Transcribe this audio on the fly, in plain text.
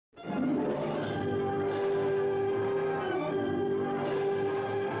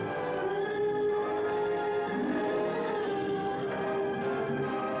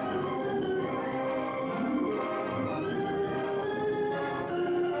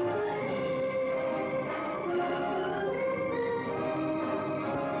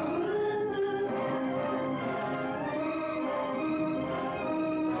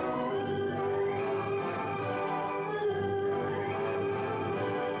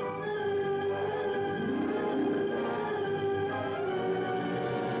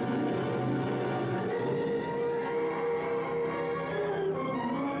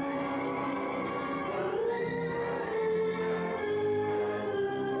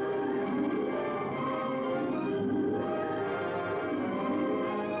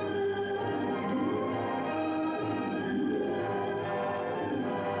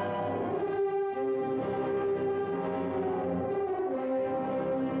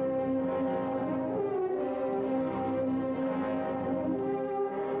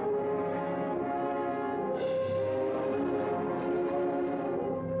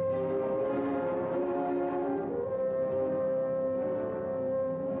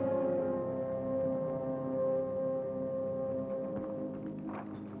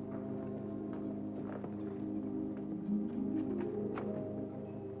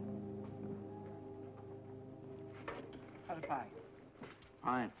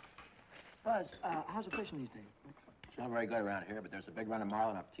Fine. Buzz, how's the fishing these days? It's not very good around here, but there's a big run of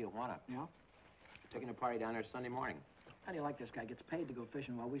marlin up Tijuana. Yeah? We're taking a party down there Sunday morning. How do you like this guy? Gets paid to go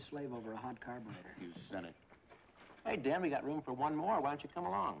fishing while we slave over a hot carburetor. You said it. Hey, Dan, we got room for one more. Why don't you come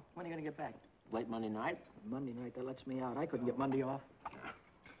along? When are you going to get back? Late Monday night. Monday night, that lets me out. I couldn't get Monday off.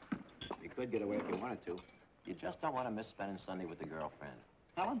 You could get away if you wanted to. You just don't want to miss spending Sunday with the girlfriend.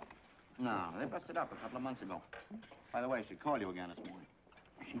 Helen? No, they busted up a couple of months ago. By the way, she called you again this morning.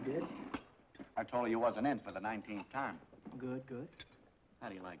 She did? I told her you wasn't in for the 19th time. Good, good. How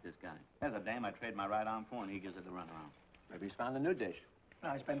do you like this guy? There's a dame I trade my right arm for, and he gives it the runaround. Maybe he's found a new dish. No,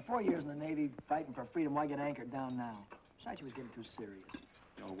 I spent 4 years in the Navy fighting for freedom. Why get anchored down now? Besides, she was getting too serious.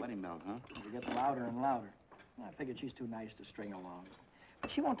 The old wedding bells, huh? It gets louder and louder. I figured she's too nice to string along.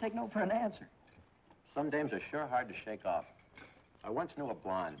 But she won't take no for an answer. Some dames are sure hard to shake off. I once knew a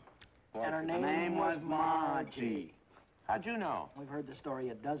blonde. Boy, And her name was Margie. How'd you know? We've heard the story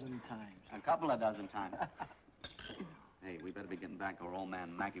a dozen times. A couple of dozen times. Hey, we better be getting back or old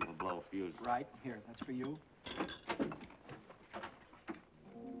man Mackey will blow a fuse. Right. Here, that's for you.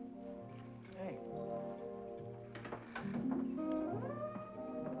 Hey.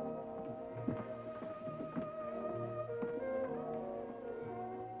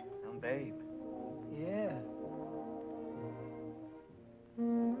 Some babe. Yeah.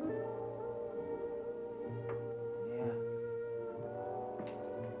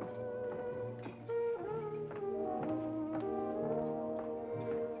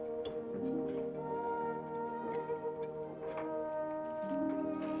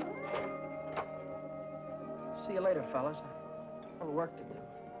 See you later, fellas. I have work to do.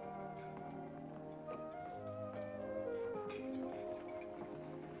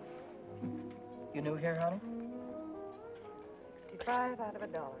 You new here, honey? 65 out of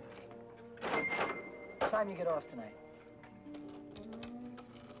 $1. What time you get off tonight?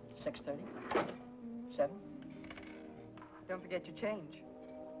 6:30? 7? Don't forget your change.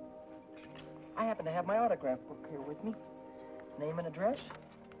 I happen to have my autograph book here with me. Name and address?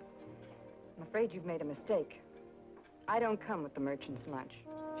 I'm afraid you've made a mistake. I don't come with the merchant's lunch.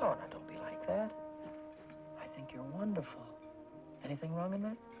 Oh, now, don't be like that. I think you're wonderful. Anything wrong in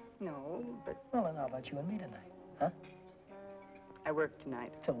that? No, but Well, then how about you and me tonight, huh? I work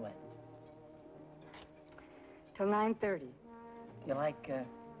tonight. Till when? Till 9:30. You like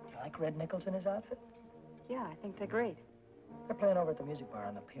Red Nichols in his outfit? Yeah, I think they're great. They're playing over at the music bar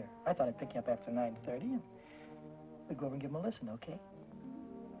on the pier. I thought I'd pick you up after 9:30 and we'd go over and give them a listen, okay?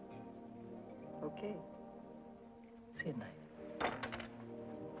 Okay. See you tonight.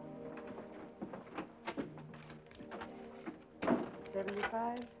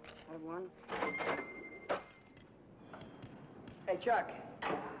 75 out of 1. Hey, Chuck.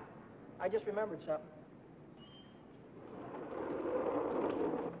 I just remembered something.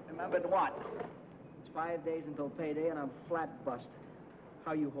 Remembered what? It's 5 days until payday and I'm flat busted.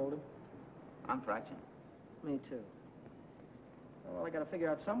 How you holding? I'm fractured. Me too. Well, I gotta figure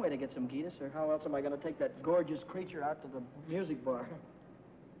out some way to get some Gitas, or how else am I gonna take that gorgeous creature out to the music bar?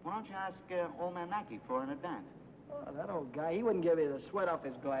 Why don't you ask old man Mackey for an advance? Oh, that old guy, he wouldn't give you the sweat off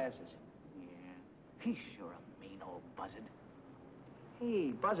his glasses. Yeah, he's sure a mean old buzzard.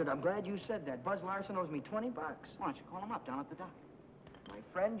 Hey, Buzzard, I'm glad you said that. Buzz Larson owes me 20 bucks. Why don't you call him up down at the dock? My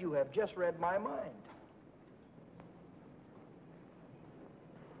friend, you have just read my mind.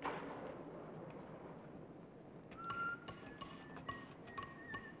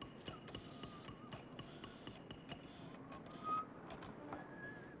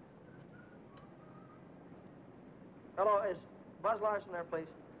 Hello, is Buzz Larson there, please?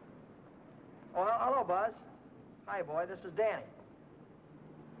 Oh, hello, Buzz. Hi, boy, this is Danny.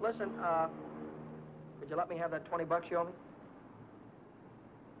 Listen, could you let me have that 20 bucks you owe me?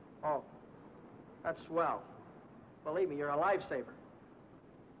 Oh, that's swell. Believe me, you're a lifesaver.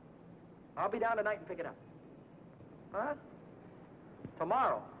 I'll be down tonight and pick it up. Huh?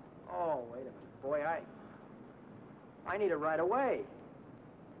 Tomorrow? Oh, wait a minute. Boy, I need it right away.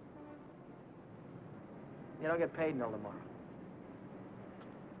 You don't get paid until tomorrow.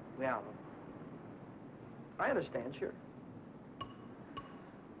 Yeah. I understand, sure.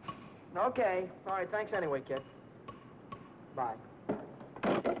 Okay. All right, thanks anyway, kid. Bye.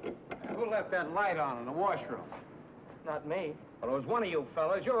 Who left that light on in the washroom? Not me. Well, it was one of you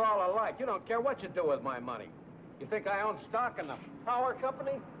fellas. You're all alike. You don't care what you do with my money. You think I own stock in the power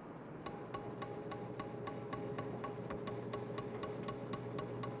company?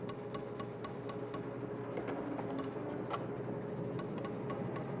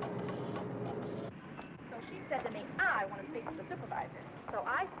 So she said to me, I want to speak to the supervisor. So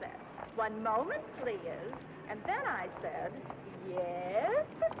I said, 1 moment, please. And then I said, Yes,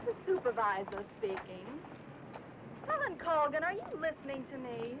 it's the supervisor speaking. Helen Colgan, are you listening to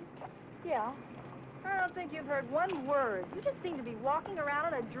me? Yeah. I don't think you've heard one word. You just seem to be walking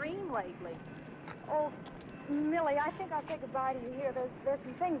around in a dream lately. Oh, Millie, I think I'll say goodbye to you here. There's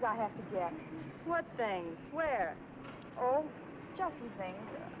some things I have to get. What things? Where? Oh, just some things.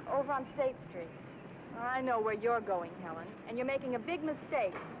 Over on State Street. I know where you're going, Helen, and you're making a big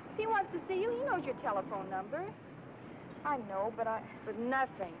mistake. If he wants to see you, he knows your telephone number. I know, but But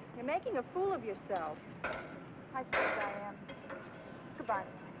nothing. You're making a fool of yourself. I suppose I am. Goodbye.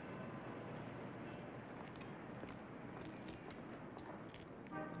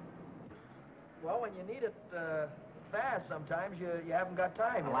 Well, when you need it fast, sometimes you haven't got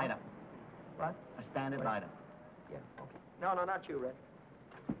time. A you know? lighter. What? A standard lighter. Yeah, okay. No, not you, Red.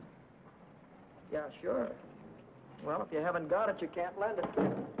 Yeah, sure. Well, if you haven't got it, you can't lend it.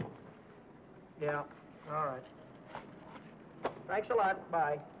 Yeah, all right. Thanks a lot.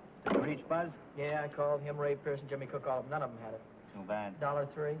 Bye. Did you reach Buzz? Yeah, I called him, Ray Pearson, Jimmy Cook, all of them. None of them had it. Too bad.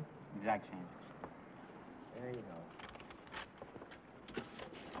 $1.03. Exact change. There you go.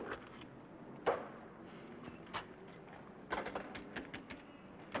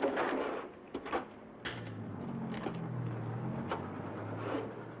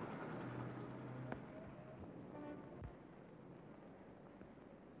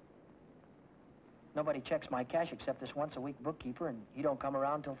 Nobody checks my cash except this once-a-week bookkeeper, and he don't come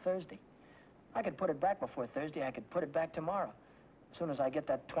around till Thursday. I could put it back before Thursday. I could put it back tomorrow, as soon as I get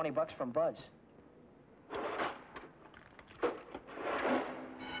that 20 bucks from Buzz.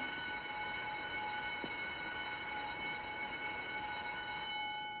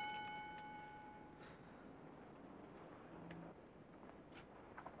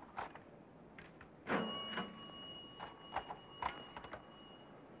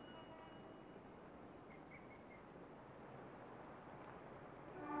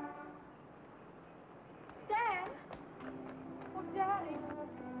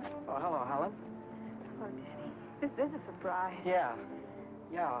 Oh, hello, Helen. Oh, Daddy. This is a surprise. Yeah.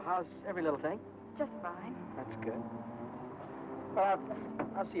 Yeah, how's every little thing? Just fine. That's good. Well,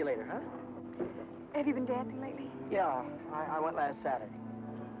 I'll see you later, huh? Have you been dancing lately? Yeah, I went last Saturday.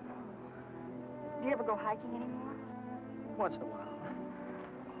 Do you ever go hiking anymore? Once in a while.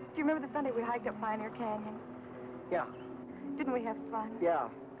 Do you remember the Sunday we hiked up Pioneer Canyon? Yeah. Didn't we have fun? Yeah,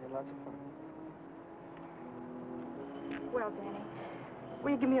 had lots of fun. Well, Danny,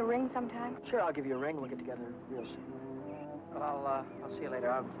 will you give me a ring sometime? Sure, I'll give you a ring. We'll get together real soon. Well, I'll see you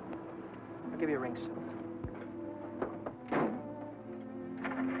later. I'll give you a ring soon.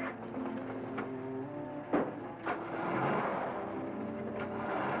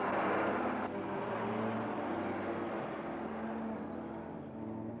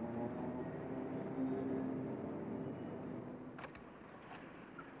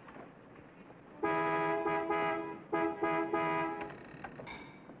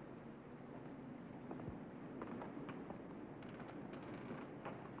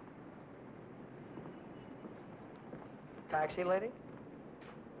 Taxi, lady?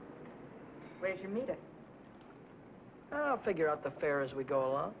 Where's your meter? I'll figure out the fare as we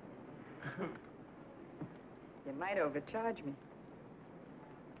go along. You might overcharge me.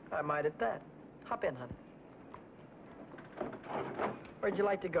 I might at that. Hop in, honey. Where'd you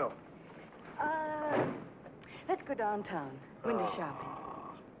like to go? Let's go downtown. Window shopping.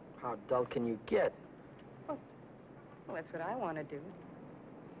 How dull can you get? Well, that's what I want to do.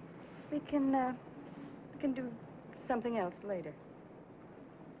 We can do something else later.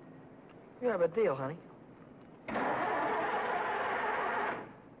 You have a deal, honey.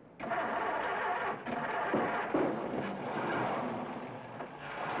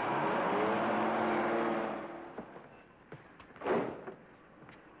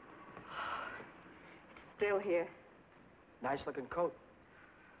 Still here. Nice-looking coat.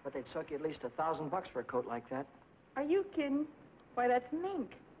 But they'd soak you at least $1,000 for a coat like that. Are you kidding? Why, that's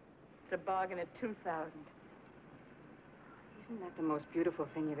mink. It's a bargain at $2,000. Isn't that the most beautiful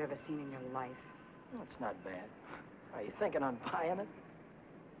thing you've ever seen in your life? Well, it's not bad. Are you thinking on buying it?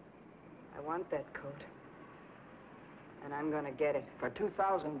 I want that coat. And I'm gonna get it. For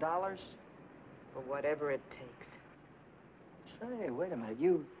 $2,000? For whatever it takes. Say, wait a minute.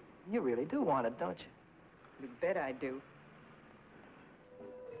 You really do want it, don't you? You bet I do.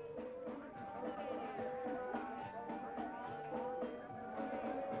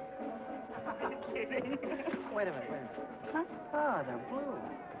 Wait a minute. Huh? Ah, they're blue.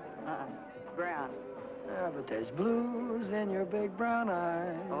 Brown. Ah, but there's blues in your big brown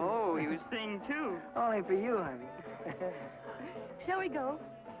eyes. Oh, you sing too. Only for you, honey. Shall we go?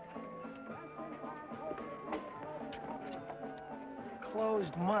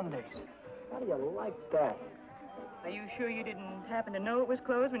 closed Mondays. How do you like that? Are you sure you didn't happen to know it was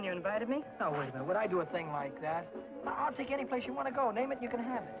closed when you invited me? No, wait a minute. Would I do a thing like that? I'll take any place you want to go. Name it, and you can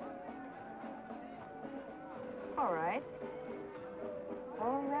have it. All right.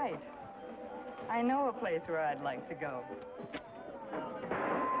 All right. I know a place where I'd like to go.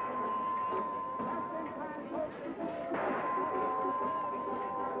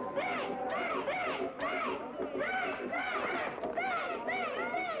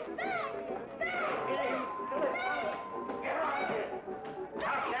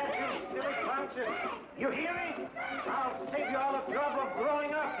 You hear me? I'll save you all the trouble of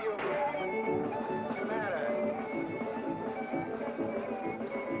growing up, you... What's the matter?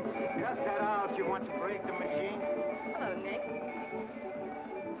 Just that out. You want to break the machine? Hello, Nick.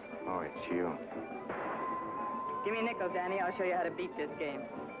 Oh, it's you. Give me a nickel, Danny. I'll show you how to beat this game.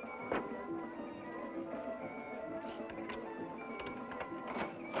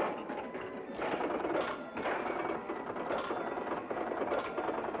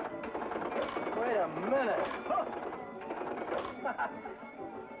 Wait a minute.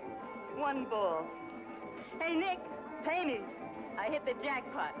 One ball. Hey, Nick, pennies. I hit the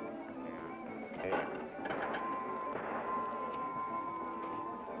jackpot. Hey.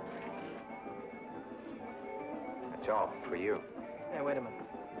 That's all for you. Hey, wait a minute.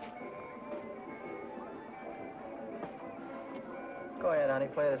 Go ahead, honey.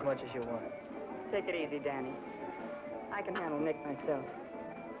 Play it as much as you want. Take it easy, Danny. I can handle Nick myself.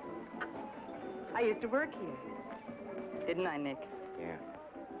 I used to work here. Didn't I, Nick? Yeah.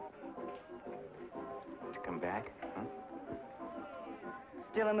 To come back, huh?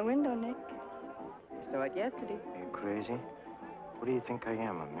 Still in the window, Nick. Saw it yesterday. Are you crazy? What do you think I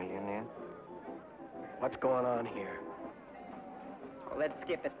am, a millionaire? What's going on here? Oh, let's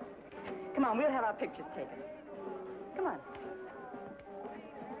skip it. Come on, we'll have our pictures taken. Come on.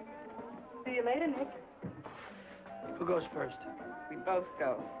 See you later, Nick. Who goes first? We both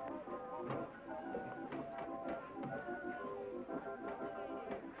go.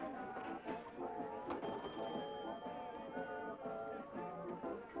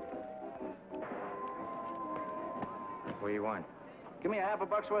 What do you want? Give me a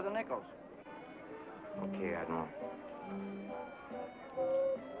 $50 worth of nickels. Okay, Admiral.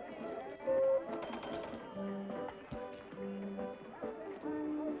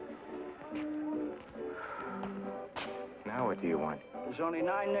 Now what do you want? There's only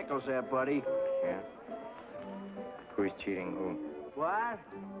 9 nickels there, buddy. Yeah? Who's cheating who? What?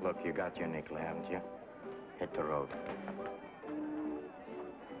 Look, you got your nickel, haven't you? Hit the road.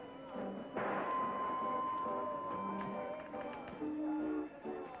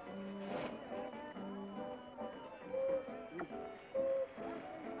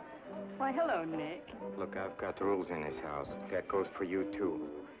 Why, hello, Nick. Look, I've got rules in this house. That goes for you, too.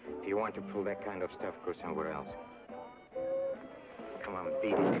 If you want to pull that kind of stuff, go somewhere else. Come on,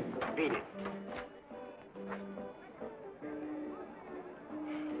 beat it. Beat it.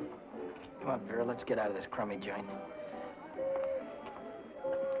 Come on, Vera, let's get out of this crummy joint.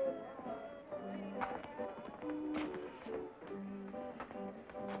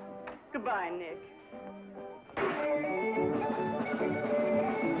 Goodbye, Nick.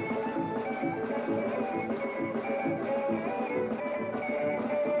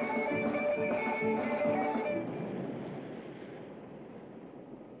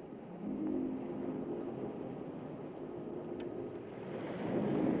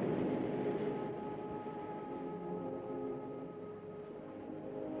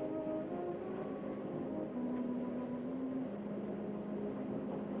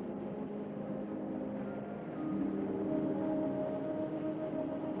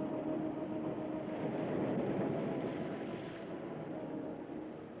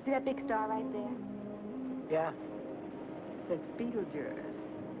 See that big star right there? Yeah? It's Beetlejuice.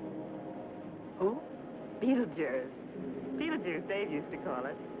 Who? Beetlejuice. Beetlejuice, Dave used to call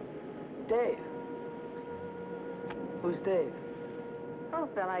it. Dave. Who's Dave? Oh,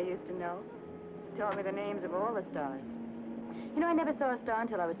 fella I used to know. Taught me the names of all the stars. You know, I never saw a star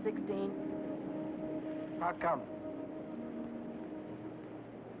until I was 16. How come?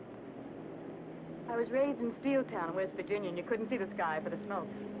 I was raised in Steeltown, West Virginia, and you couldn't see the sky for the smoke.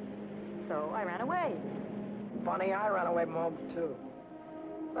 So I ran away. Funny, I ran away from home, too.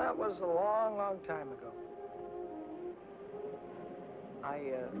 That was a long, long time ago.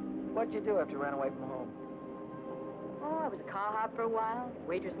 What'd you do after you ran away from home? Oh, I was a car hop for a while,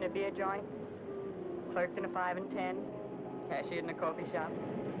 waitress in a beer joint, clerked in a 5 and 10, cashiered in a coffee shop.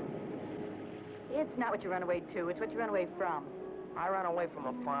 It's not what you run away to, it's what you run away from. I ran away from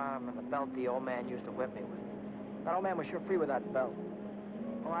a farm and the belt the old man used to whip me with. That old man was sure free with that belt.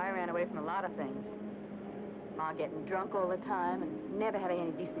 Oh, I ran away from a lot of things. Ma getting drunk all the time and never having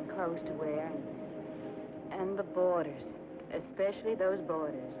any decent clothes to wear. And the boarders, especially those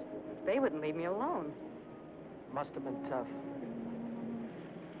boarders. They wouldn't leave me alone. Must have been tough.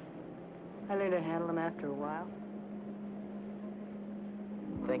 I learned to handle them after a while.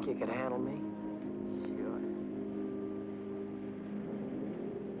 Think you could handle me? Sure.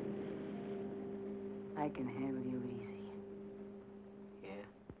 I can handle you easy. Yeah.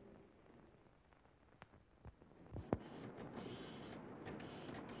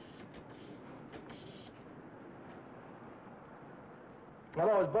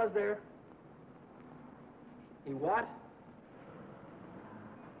 Hello, is Buzz there? He what?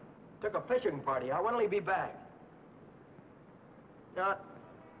 Took a fishing party. When'll he be back? No,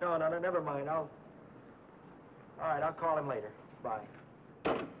 never mind. All right, I'll call him later. Bye.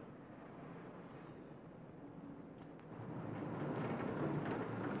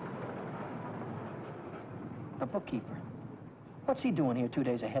 The bookkeeper. What's he doing here 2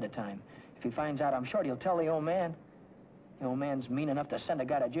 days ahead of time? If he finds out, I'm sure he'll tell the old man. The old man's mean enough to send a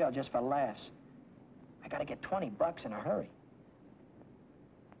guy to jail just for laughs. I gotta get $20 in a hurry.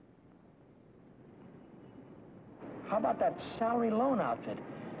 How about that salary loan outfit?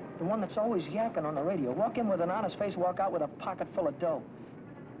 The one that's always yakking on the radio. Walk in with an honest face, walk out with a pocket full of dough.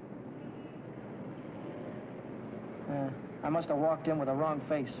 I must have walked in with the wrong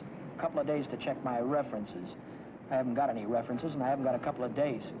face. A couple of days to check my references. I haven't got any references, and I haven't got a couple of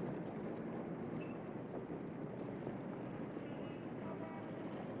days.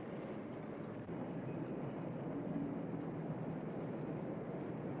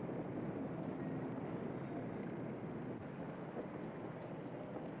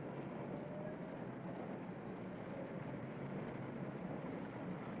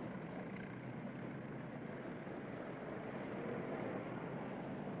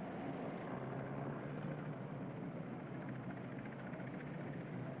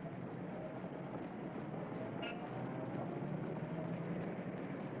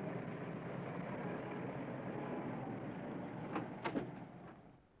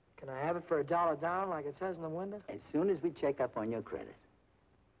 Can I have it for $1 down, like it says in the window? As soon as we check up on your credit.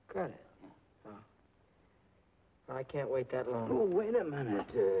 Credit? Oh. I can't wait that long. Oh, wait a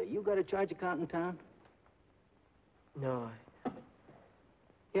minute. You got a charge account in town? No,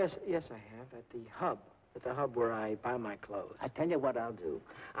 Yes, I have, at the hub. At the hub where I buy my clothes. I tell you what I'll do.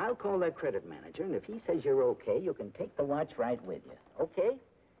 I'll call that credit manager, and if he says you're okay, you can take the watch right with you. Okay?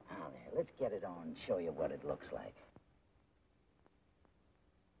 Now, there, let's get it on and show you what it looks like.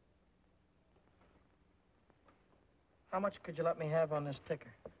 How much could you let me have on this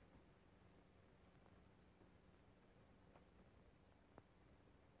ticker?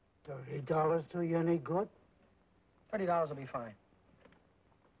 $30 do you any good? $30 will be fine.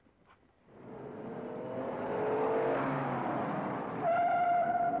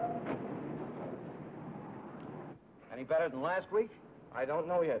 Any better than last week? I don't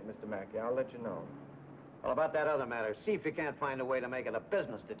know yet, Mr. Mackey. I'll let you know. Well, about that other matter, see if you can't find a way to make it a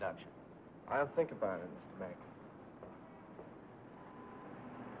business deduction. I'll think about it, Mr. Mackey.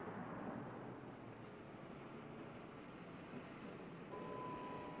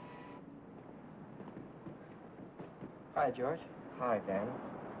 Hi, George. Hi, Dan.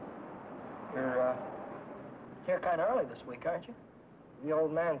 You're, here kind of early this week, aren't you? The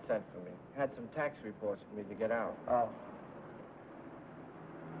old man sent for me. Had some tax reports for me to get out. Oh.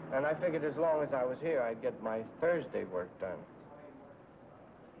 And I figured as long as I was here, I'd get my Thursday work done.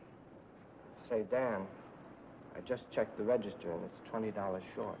 Say, Dan, I just checked the register, and it's $20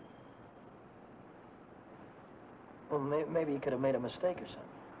 short. Well, maybe you could have made a mistake or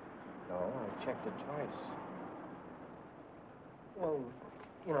something. No, I checked it twice. Well,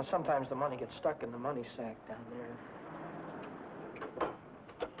 you know, sometimes the money gets stuck in the money sack down there.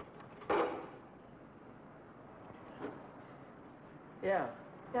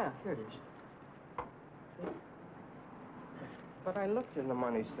 Yeah, here it is. See? But I looked in the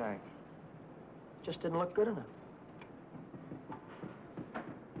money sack. Just didn't look good enough.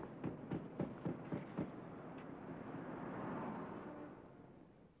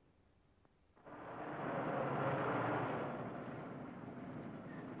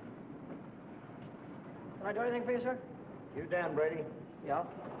 Can I do anything for you, sir? You Dan Brady? Yeah.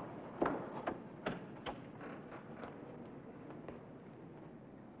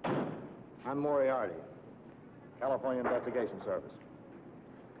 I'm Moriarty, California Investigation Service.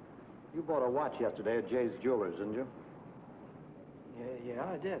 You bought a watch yesterday at Jay's Jewelers, didn't you? Yeah,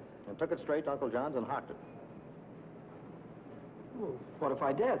 I did. And took it straight to Uncle John's and hocked it. Well, what if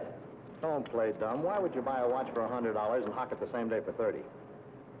I did? Don't play dumb. Why would you buy a watch for $100 and hock it the same day for $30?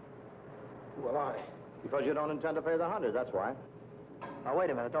 Well, Because you don't intend to pay the 100, that's why. Now, wait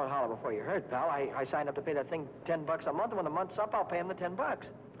a minute. Don't holler before you hurt, pal. I signed up to pay that thing $10 a month, and when the month's up, I'll pay him the $10.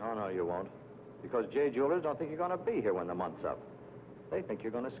 Oh, no, you won't. Because Jay Jewelers don't think you're going to be here when the month's up. They think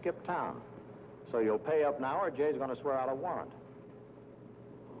you're going to skip town. So you'll pay up now, or Jay's going to swear out a warrant.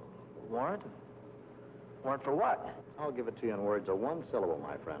 Warrant? Warrant for what? I'll give it to you in words of one syllable,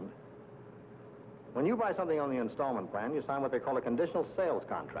 my friend. When you buy something on the installment plan, you sign what they call a conditional sales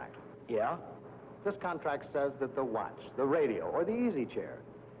contract. Yeah? This contract says that the watch, the radio, or the easy chair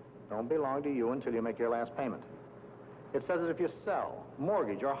don't belong to you until you make your last payment. It says that if you sell,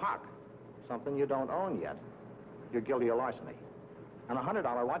 mortgage, or hock something you don't own yet, you're guilty of larceny. And a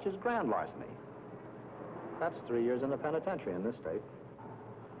 $100 watch is grand larceny. That's 3 years in the penitentiary in this state.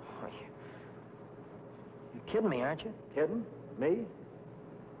 Oh, you're kidding me, aren't you? Kidding? Me?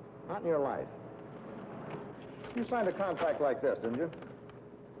 Not in your life. You signed a contract like this, didn't you?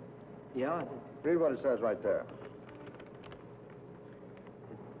 Yeah, I did. Read what it says right there.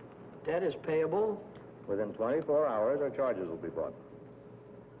 Debt is payable. Within 24 hours, our charges will be brought.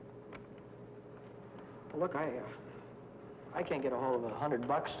 Well, look, I can't get a hold of $100,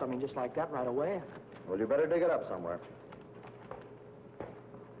 I mean, just like that right away. Well, you better dig it up somewhere.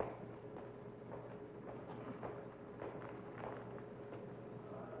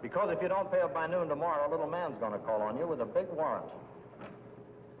 Because if you don't pay up by noon tomorrow, a little man's going to call on you with a big warrant.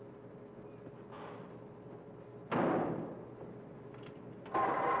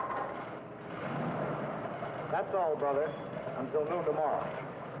 That's all, brother. Until noon tomorrow.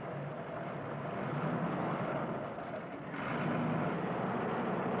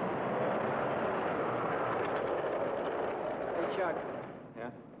 Hey, Chuck, Yeah?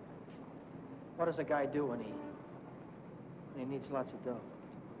 what does a guy do when he needs lots of dough?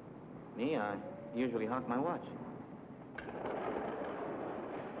 Me, I usually honk my watch.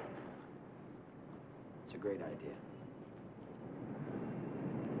 It's a great idea.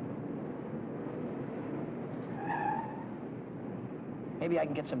 Maybe I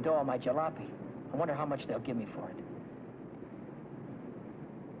can get some dough on my jalopy. I wonder how much they'll give me for it.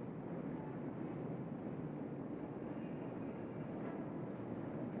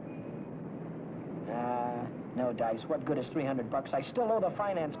 No dice. What good is $300? I still owe the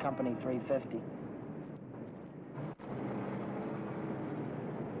finance company $350.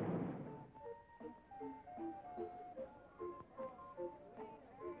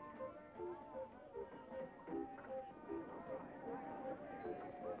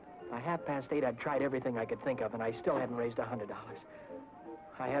 By 8:30, I'd tried everything I could think of, and I still hadn't raised $100.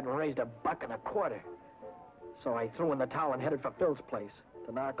 I hadn't raised $1.25. So I threw in the towel and headed for Phil's place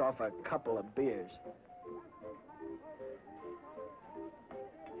to knock off a couple of beers.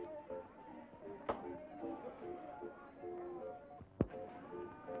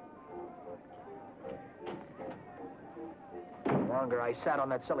 The longer I sat on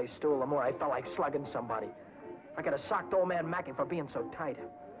that silly stool, the more I felt like slugging somebody. I could have socked old man Mackey for being so tight.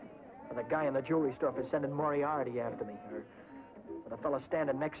 Or the guy in the jewelry store for sending Moriarty after me. Or the fella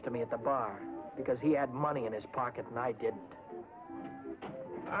standing next to me at the bar because he had money in his pocket and I didn't.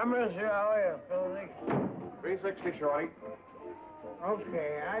 I'm Mr. How are you, Philly? 360, Shorty.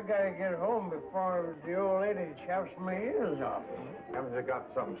 Okay, I gotta get home before the old lady chops my ears off. Haven't you got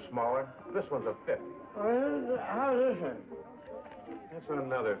something smaller? This one's a 50. Well, how's this one? That's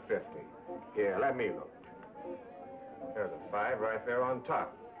another 50. Here, let me look. There's a 5 right there on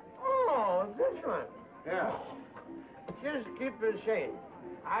top. Oh, this one. Yeah. Just keep it saying.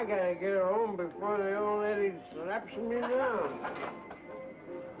 I gotta get home before the old lady slaps me down.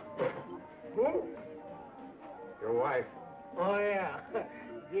 Who? Your wife. Oh, yeah.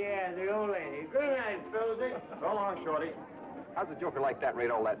 Yeah, the old lady. Good night, Philly. So long, Shorty. How's a joker like that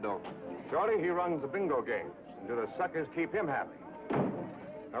rate all that dough? Shorty, he runs the bingo games. And do the suckers keep him happy?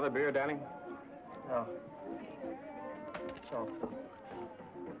 Another beer, Danny? No. So.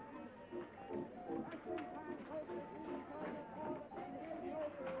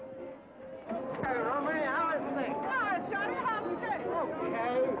 Hey, Rooney, how is things? Oh, Shorty, how's the day?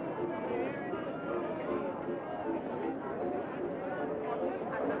 Okay.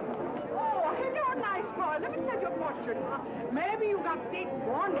 Oh, hello, nice boy. Let me tell you a fortune. Maybe you got big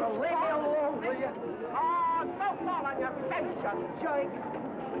one to lay all over you. Oh, don't fall on your face, you jerk.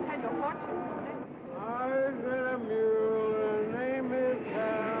 Tell you a fortune. I've got a mule, her name is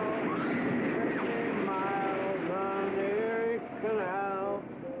Sal. 50 miles on the Erie Canal.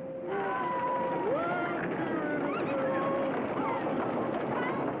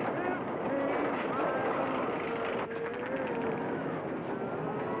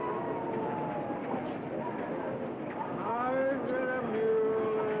 I've got a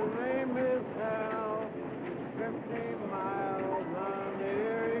mule, her name is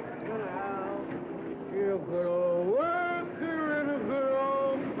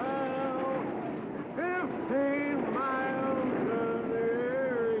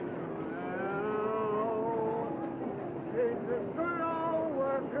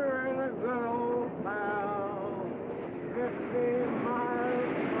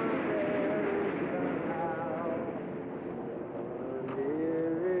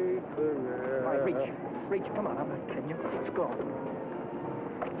reach. Reach, come on, I'm not kidding you. Let's go.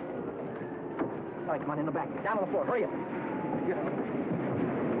 All right, come on, in the back. Down on the floor, hurry up.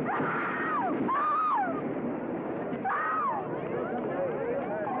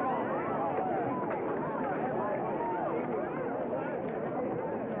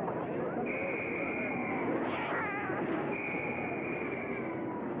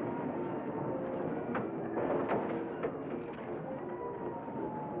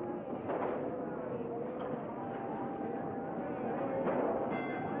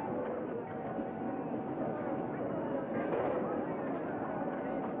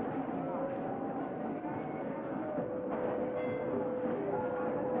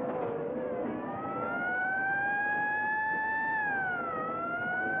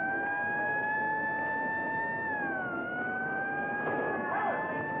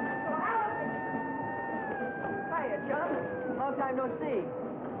 Long time no see.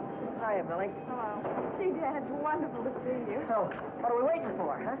 Hiya, Millie. Hello. Gee, Dan, it's wonderful to see you. So, what are we waiting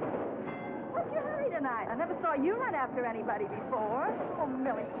for, huh? What's your hurry tonight? I never saw you run after anybody before. Oh,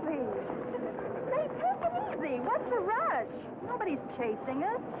 Millie, please. Say, take it easy. What's the rush? Nobody's chasing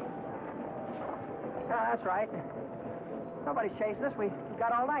us. That's right. Nobody's chasing us. We've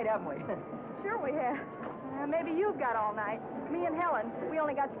got all night, haven't we? Sure we have. Maybe you've got all night. Me and Helen, we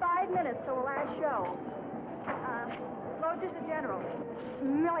only got 5 minutes till the last show. Just a general.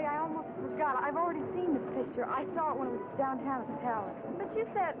 Millie, I almost forgot. I've already seen this picture. I saw it when it was downtown at the Palace. But you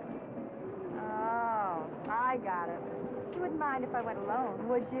said... Oh, I got it. You wouldn't mind if I went alone,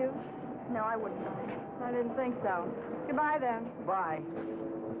 would you? No, I wouldn't mind. I didn't think so. Goodbye, then. Bye.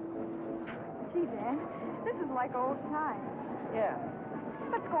 Gee, Dan, this is like old times. Yeah.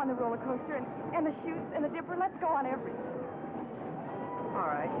 Let's go on the roller coaster and the chutes and the dipper. Let's go on everything.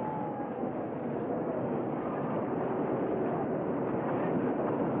 All right.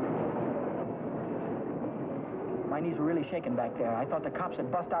 My knees were really shaking back there. I thought the cops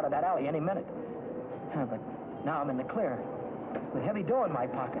had bust out of that alley any minute. But now I'm in the clear. With heavy dough in my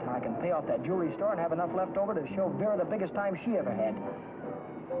pocket, I can pay off that jewelry store and have enough left over to show Vera the biggest time she ever had.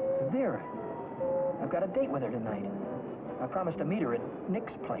 Vera. I've got a date with her tonight. I promised to meet her at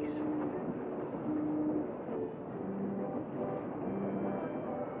Nick's place.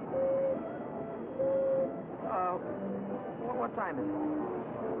 What time is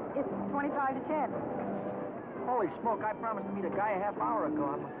it? It's 25 to 10. Holy smoke, I promised to meet a guy a half hour ago.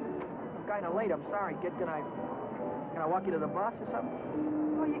 I'm kind of late. I'm sorry, kid. Can I walk you to the bus or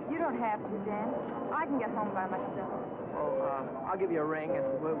something? Well, you don't have to, Dan. I can get home by myself. Well, I'll give you a ring,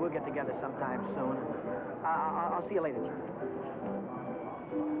 and we'll get together sometime soon. I'll see you later, Jim.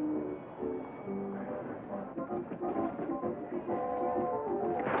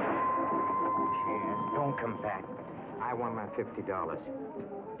 Cheers. Don't come back. I want my $50.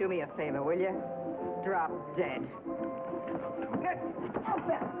 Do me a favor, will you? Drop dead.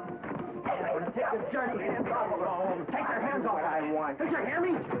 Take your dirty hands off of her. Take your hands off. I want. Did you hear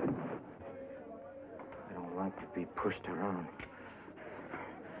me? I don't like to be pushed around.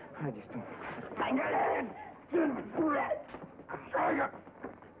 I just don't.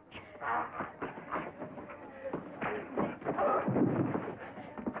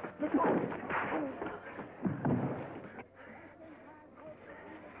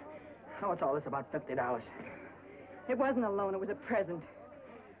 What's all this about $50? It wasn't a loan, it was a present.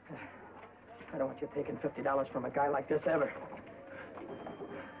 I don't want you taking $50 from a guy like this ever.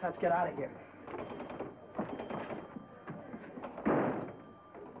 Let's get out of here.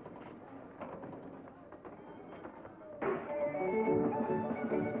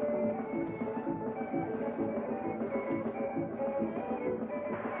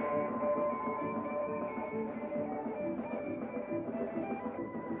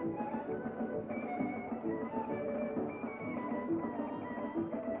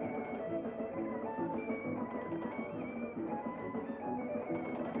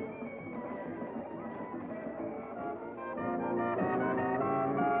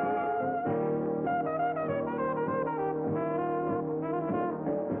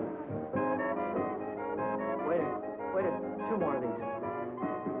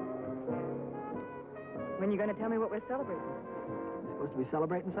 When are you going to tell me what we're celebrating? Supposed to be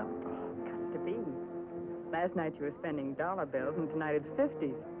celebrating something? Got to be. Last night you were spending dollar bills, and tonight it's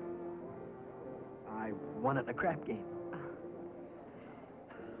 50s. I won at the crap game.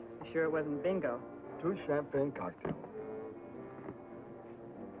 You sure it wasn't bingo? 2 champagne cocktails.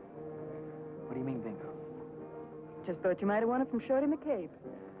 What do you mean, bingo? Just thought you might have won it from Shorty McCabe.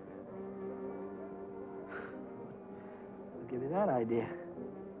 I'll give you that idea.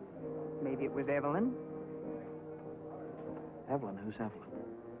 Maybe it was Evelyn. Evelyn? Who's Evelyn?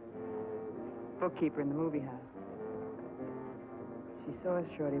 bookkeeper in the movie house. She saw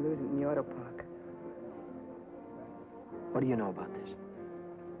Shorty lose it in the auto park. What do you know about this?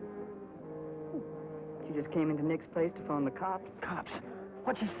 She just came into Nick's place to phone the cops. Cops?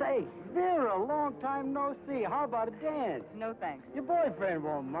 What'd you say? Vera, long time no see. How about a dance? No thanks. Your boyfriend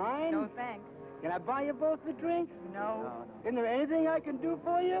won't mind. No thanks. Can I buy you both a drink? No. Isn't there anything I can do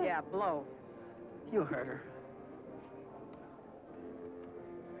for you? Yeah, blow. You heard her.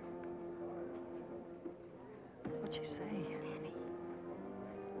 What'd she say?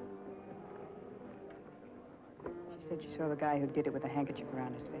 She said she saw the guy who did it with a handkerchief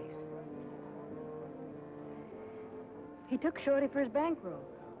around his face. He took Shorty for his bankroll.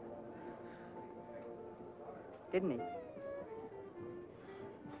 Didn't he?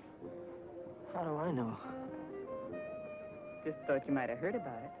 How do I know? Just thought you might have heard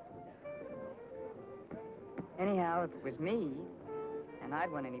about it. Anyhow, if it was me, and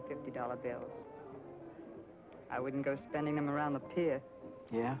I'd won any $50 bills, I wouldn't go spending them around the pier.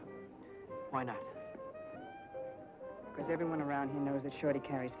 Yeah? Why not? Because everyone around here knows that Shorty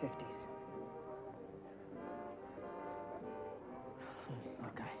carries 50s.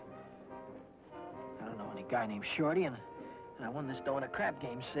 Look, I don't know any guy named Shorty, and I won this dough in a crap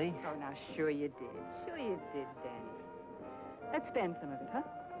game, see? Oh, now, sure you did. Sure you did, Danny. Let's spend some of it, huh?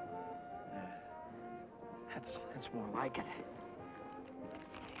 That's more like it.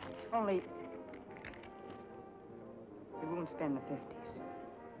 Only, we won't spend the 50s,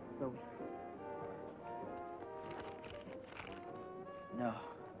 will we? No.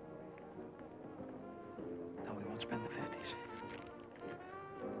 No, we won't spend the 50s.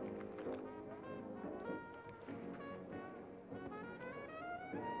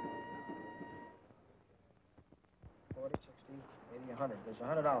 $40, $60, $80, $100. There's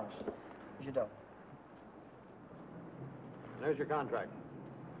 $100. Here's your dough. There's your contract.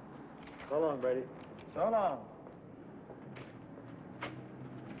 So long, Brady. So long.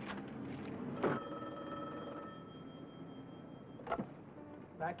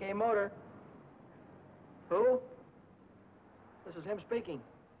 Back A Motor. Who? This is him speaking.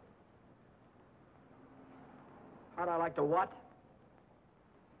 How'd I like to what?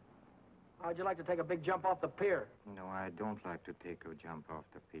 How'd you like to take a big jump off the pier? No, I don't like to take a jump off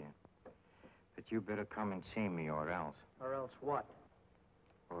the pier. But you better come and see me, or else. Or else what?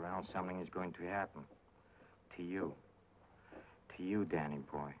 Or else something is going to happen. To you. To you, Danny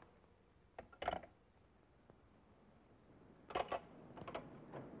boy.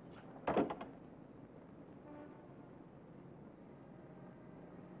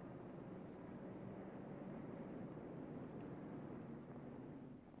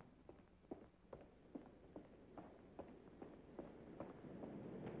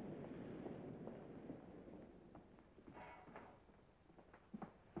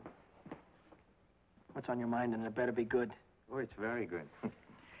 What's on your mind, and it better be good. Oh, it's very good.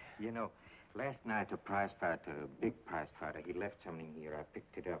 You know, last night a prize fighter, a big prize fighter, he left something here. I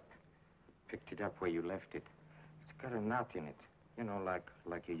picked it up. Picked it up where you left it. It's got a knot in it. You know,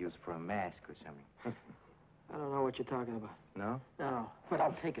 like you use for a mask or something. I don't know what you're talking about. No? No, but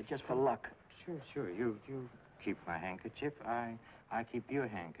I'll take it just for luck. Sure. You keep my handkerchief. I keep your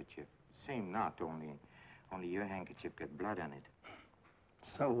handkerchief. Same knot, only your handkerchief got blood on it.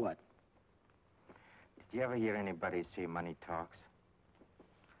 So what? Did you ever hear anybody say money talks?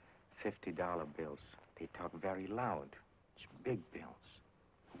 $50 bills. They talk very loud. It's big bills.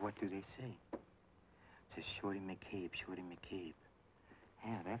 What do they say? It says Shorty McCabe, Shorty McCabe.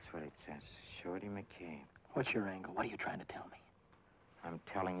 Yeah, that's what it says. Shorty McCabe. What's your angle? What are you trying to tell me? I'm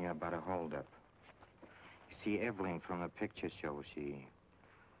telling you about a holdup. You see, Evelyn from the picture show, she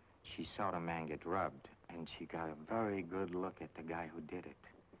saw the man get robbed, and she got a very good look at the guy who did it.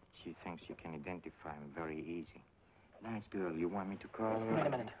 She thinks you can identify him very easy. Nice girl. You want me to call her? Wait a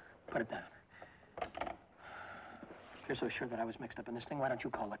minute. Put it down. If you're so sure that I was mixed up in this thing, why don't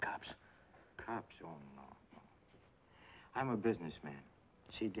you call the cops? Cops? Oh, no. I'm a businessman.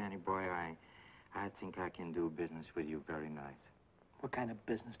 See, Danny boy, I think I can do business with you very nice. What kind of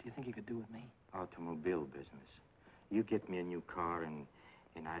business do you think you could do with me? Automobile business. You get me a new car, and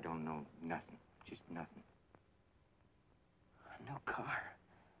I don't know nothing. Just nothing. A new car?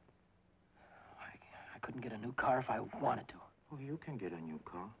 I couldn't get a new car if I wanted to. Oh, you can get a new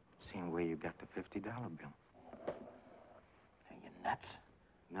car. Same way you got the $50 bill. Are you nuts?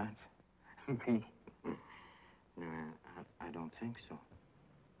 Nuts? Me? No, I don't think so.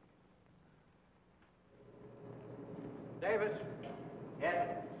 Davis, Yes?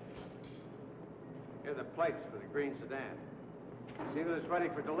 here are the plates for the green sedan. See that it's ready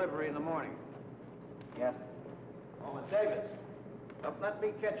for delivery in the morning. Yes. Oh, and Davis, Don't let me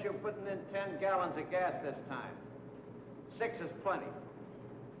catch you putting in 10 gallons of gas this time. 6 is plenty.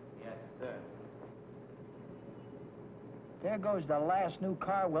 Yes, sir. There goes the last new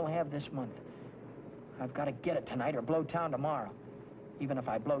car we'll have this month. I've got to get it tonight or blow town tomorrow. Even if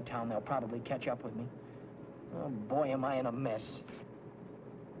I blow town, they'll probably catch up with me. Oh, boy, am I in a mess.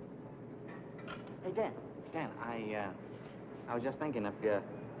 Hey, Dan. Dan, I was just thinking if you're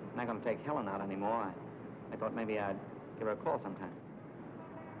not going to take Helen out anymore, I thought maybe I'd give her a call sometime.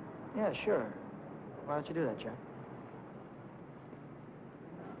 Yeah, sure. Why don't you do that, Jack?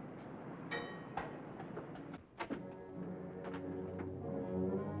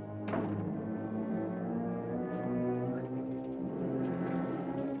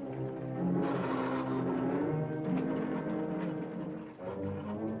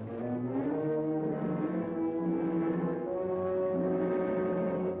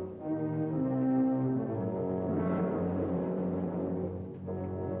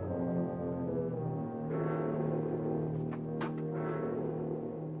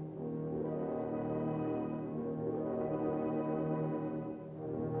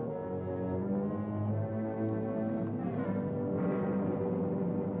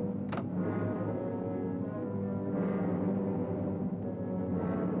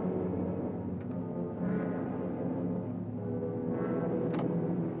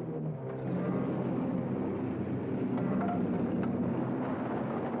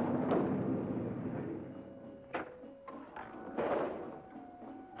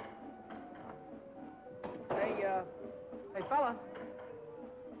 Hey, fella.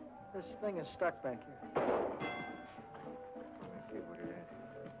 This thing is stuck back here. Okay, what is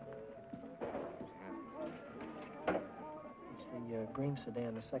that? It's the green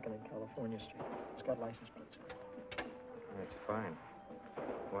sedan, the second in California Street. It's got license plates. That's fine.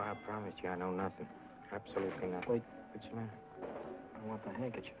 Well, I promise you I know nothing. Absolutely nothing. Wait. What's the matter? I want the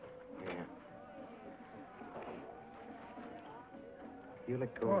handkerchief. Yeah. You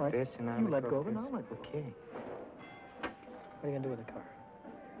let go All of right. this and You let let go of it, and I'll let go. Okay. What are you going to do with the car?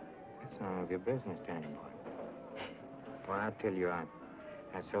 That's none of your business, Danny boy. Well, I'll tell you, I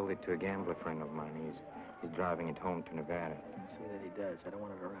sold it to a gambler friend of mine. He's driving it home to Nevada. I'll see that he does. I don't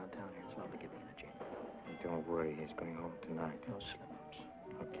want it around town here. It's not to give me energy. And don't worry, he's going home tonight. No slip-ups.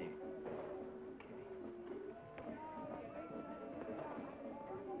 Okay.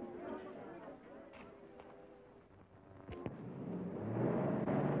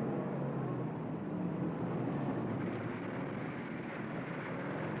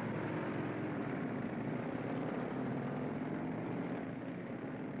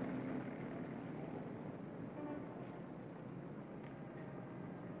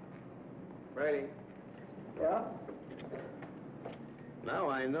 Brady. Yeah? Now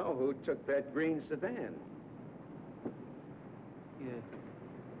I know who took that green sedan. You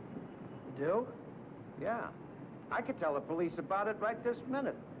do? Yeah. I could tell the police about it right this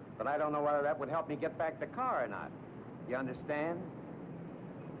minute. But I don't know whether that would help me get back the car or not. You understand?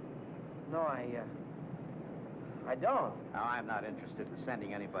 No, I don't. Now, I'm not interested in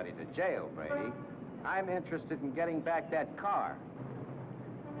sending anybody to jail, Brady. I'm interested in getting back that car.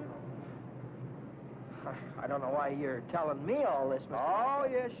 I don't know why you're telling me all this, Mr. Oh,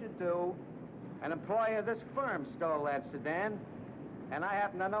 yes, you do. An employee of this firm stole that sedan, and I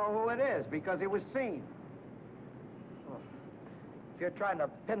happen to know who it is because it was seen. If you're trying to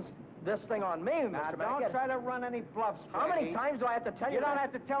pin this thing on me, Now, Mr. don't try to run any bluffs, How Brady. many times do I have to tell you You don't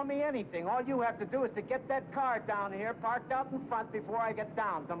that? have to tell me anything. All you have to do is to get that car down here, parked out in front before I get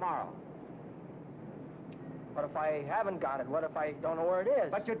down tomorrow. What if I haven't got it? What if I don't know where it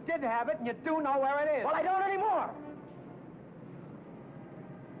is? But you did have it, and you do know where it is. Well, I don't anymore.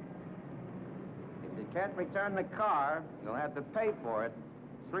 If you can't return the car, you'll have to pay for it.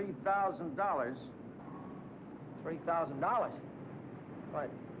 $3,000. $3,000? What?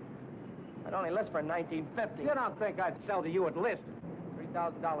 I'd only list for $1,950. You don't think I'd sell to you at list?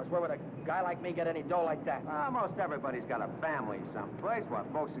 $3,000. Where would a guy like me get any dough like that? Most everybody's got a family someplace. Well,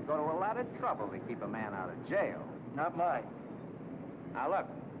 folks would go to a lot of trouble to keep a man out of jail. Not mine. Now, look,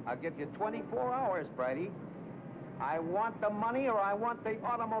 I'll give you 24 hours, Brady. I want the money or I want the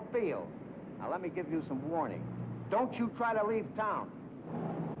automobile. Now, let me give you some warning. Don't you try to leave town.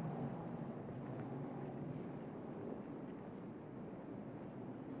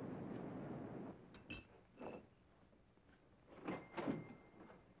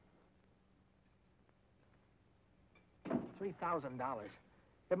 $3,000.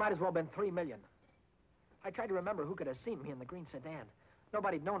 It might as well have been $3 million. I tried to remember who could have seen me in the green sedan.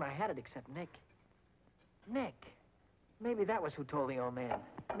 Nobody'd known I had it except Nick. Nick. Maybe that was who told the old man.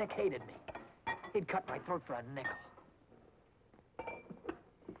 Nick hated me. He'd cut my throat for a nickel.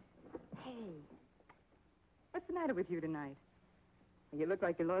 matter with you tonight? You look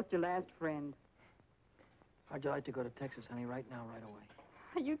like you lost your last friend. How'd you like to go to Texas, honey, right now, right away?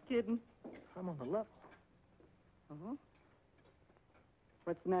 Are you kidding? I'm on the level. Oh?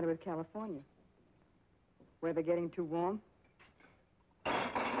 What's the matter with California? Weather getting too warm? Tell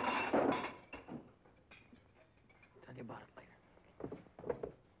you about it later.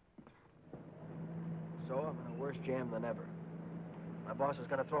 So I'm in a worse jam than ever. My boss is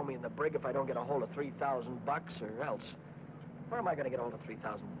going to throw me in the brig if I don't get a hold of $3,000 or else. Where am I going to get a hold of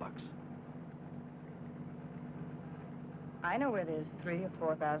 $3,000? I know where there's $3,000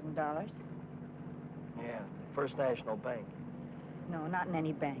 or $4,000. Yeah, First National Bank. No, not in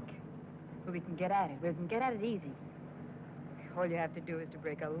any bank. But we can get at it. We can get at it easy. All you have to do is to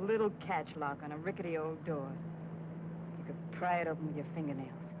break a little catch lock on a rickety old door. You could pry it open with your fingernails.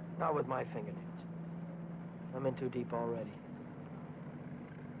 Not with my fingernails. I'm in too deep already.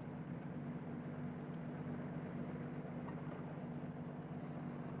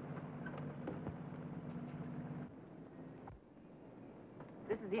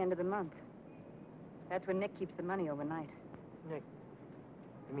 This is the end of the month. That's when Nick keeps the money overnight. Nick?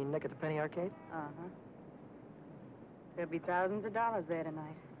 You mean Nick at the Penny Arcade? Uh-huh. There'll be thousands of dollars there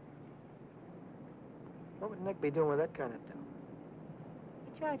tonight. What would Nick be doing with that kind of dough?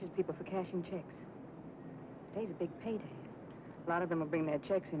 He charges people for cashing checks. Today's a big payday. A lot of them will bring their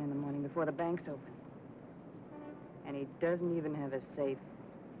checks in the morning before the bank's open. And he doesn't even have a safe.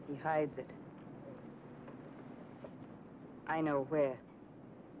 He hides it. I know where.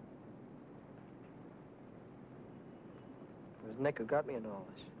 It was Nick who got me in all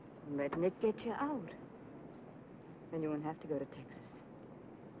this. Let Nick get you out. Then you won't have to go to Texas.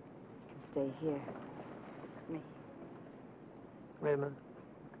 You can stay here with me. Wait a minute.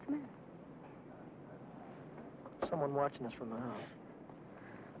 What's the matter? Someone watching us from the house.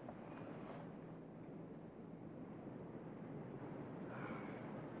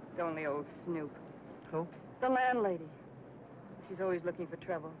 It's only old Snoop. Who? The landlady. She's always looking for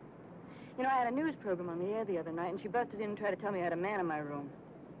trouble. You know, I had a news program on the air the other night, and she busted in and tried to tell me I had a man in my room.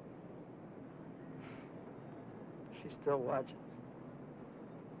 She's still watching.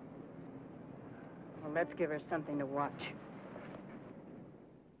 Well, let's give her something to watch.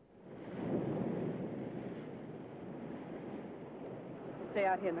 Stay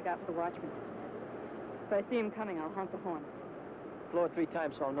out here and look out for the watchman. If I see him coming, I'll honk the horn. Blow it 3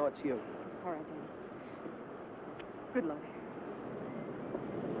 times so I'll know it's you. All right, Danny. Good luck.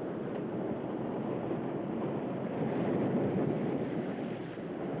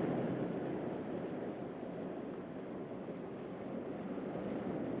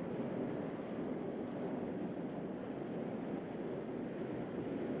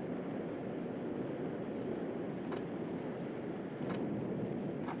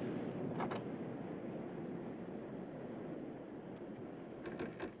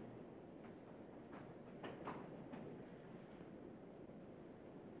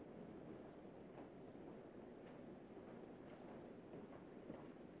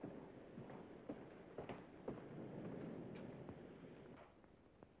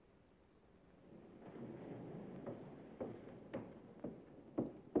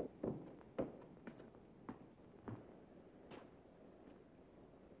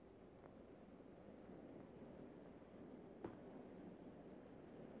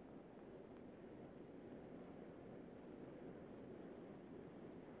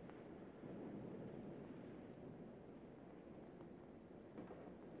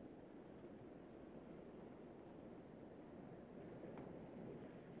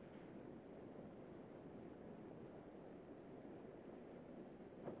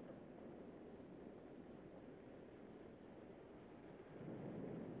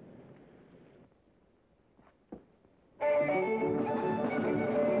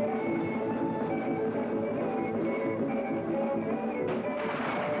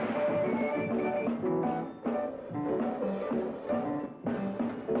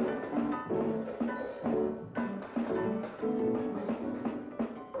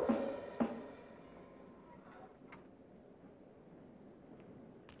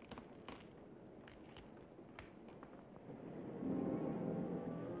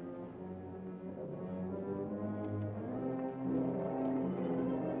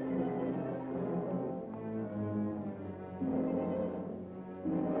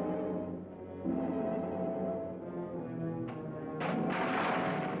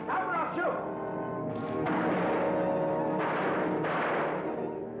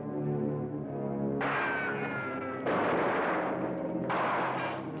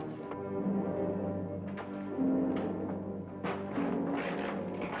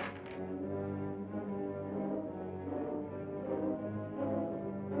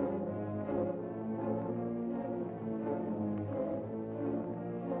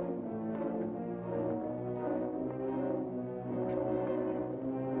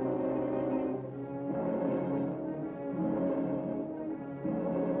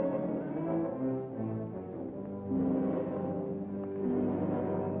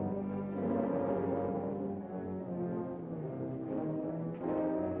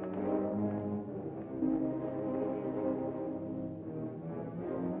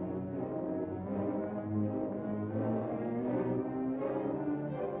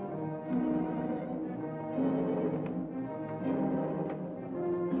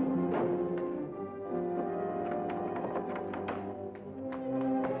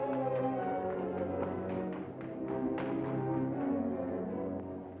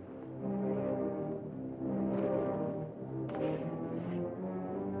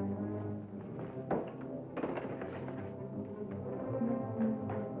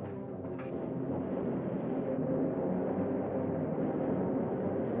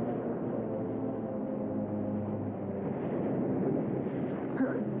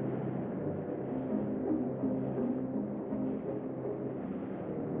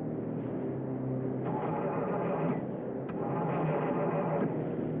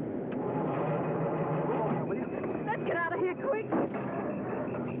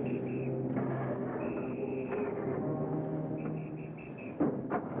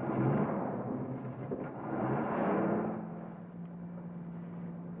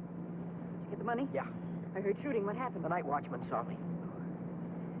 money? Yeah. I heard shooting. What happened? The night watchman saw me.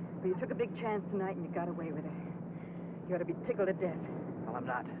 Well, you took a big chance tonight and you got away with it. You ought to be tickled to death. Well, I'm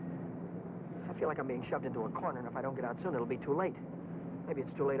not. I feel like I'm being shoved into a corner, and if I don't get out soon, it'll be too late. Maybe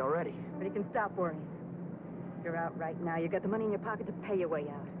it's too late already. But you can stop worrying. You're out right now. You got the money in your pocket to pay your way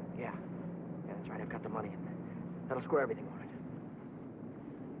out. Yeah. Yeah, that's right. I've got the money. That'll square everything, won't it?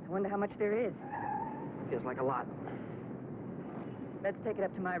 I wonder how much there is. Feels like a lot. Let's take it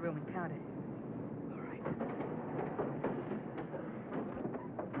up to my room and count it. All right.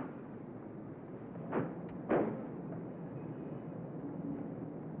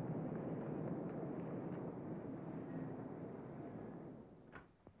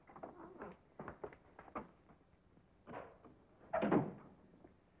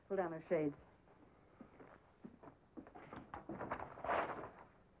 Pull down those shades.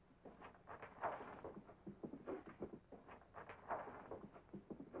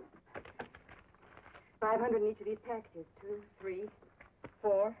 $500 in each of these packages. 2, 3,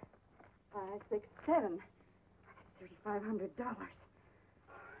 4, 5, 6, 7. That's $3,500.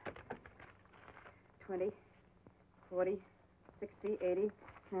 20, 40, 60, 80,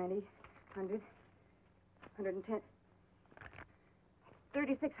 90, 100, 110.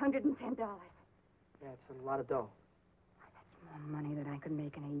 $3,610. Yeah, it's a lot of dough. That's more money than I could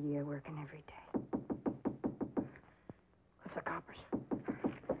make in a year working every day. What's the coppers?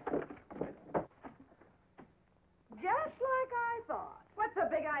 Just like I thought. What's the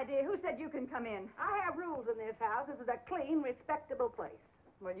big idea? Who said you can come in? I have rules in this house. This is a clean, respectable place.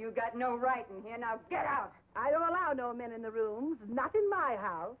 Well, you got no right in here. Now get out. I don't allow no men in the rooms, not in my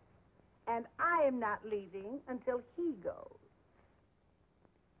house. And I am not leaving until he goes.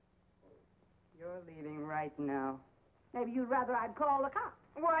 You're leaving right now. Maybe you'd rather I'd call the cops.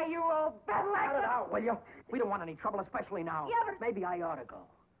 Why, you old Cut it bedlam! out, will you? We don't want any trouble, especially now. Yeah, but... Maybe I ought to go.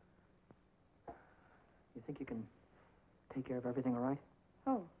 You think you can take care of everything all right?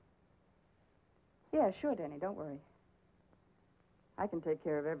 Oh. Yeah, sure, Danny. Don't worry. I can take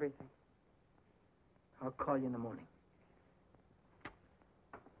care of everything. I'll call you in the morning.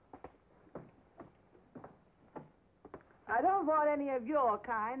 I don't want any of your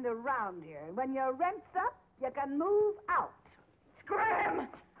kind around here. When your rent's up, you can move out. Scram!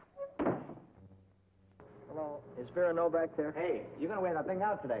 Hello. Is Vera No back there? Hey, you're gonna wear that thing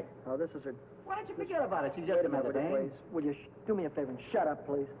out today. Oh, this is her... Why don't you forget about it? She's just Wait a minute, another will you, day. please? Will you do me a favor and shut up,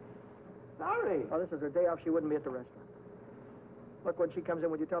 please? Sorry. Oh, this is her day off. She wouldn't be at the restaurant. Look, when she comes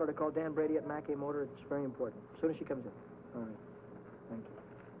in, would you tell her to call Dan Brady at Mackay Motor? It's very important. As soon as she comes in. All right. Thank you.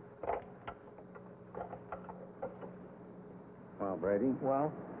 Well, Brady,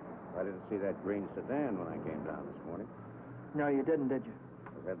 Well? I didn't see that green sedan when I came down this morning. No, you didn't, did you?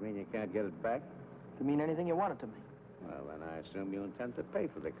 Does that mean you can't get it back? You mean anything you want it to mean? Well, then I assume you intend to pay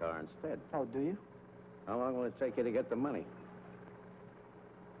for the car instead. Oh, do you? How long will it take you to get the money?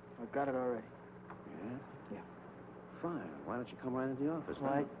 I've got it already. Yeah? Yeah. Fine. Why don't you come right into the office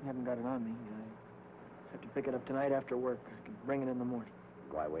Well, now? I haven't got it on me. I have to pick it up tonight after work. I can bring it in the morning.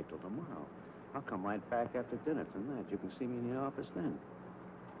 Why wait till tomorrow? I'll come right back after dinner tonight. You can see me in the office then.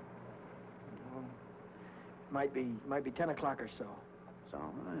 Well, might be 10 o'clock or so. It's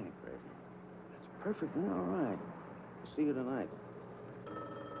all right, Brady. It's perfectly all right. I'll see you tonight.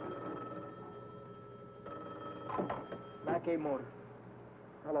 Mackay Motor.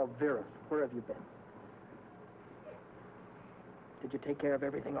 Hello, Vera. Where have you been? Did you take care of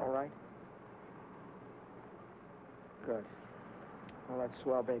everything all right? Good. Well, that's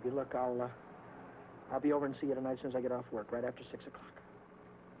swell, baby. Look, I'll be over and see you tonight as soon as I get off work, right after 6 o'clock.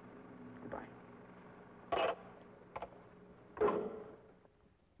 Goodbye.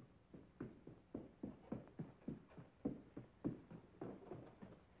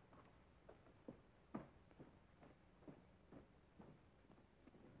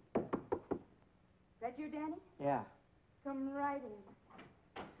 That you, Danny? Yeah. Come right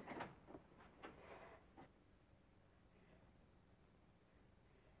in.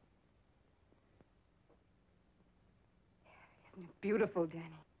 Isn't it beautiful, Danny?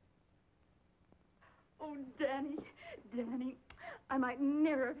 Oh, Danny, Danny, I might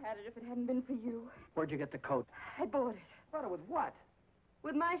never have had it if it hadn't been for you. Where'd you get the coat? I bought it. Bought it with what?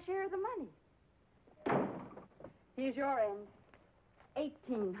 With my share of the money. Here's your end.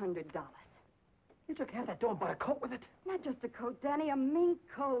 $1,800. You took half that dough and bought a coat with it? Not just a coat, Danny, a mink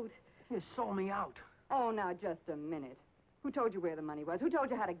coat. You sold me out. Oh, now, just a minute. Who told you where the money was? Who told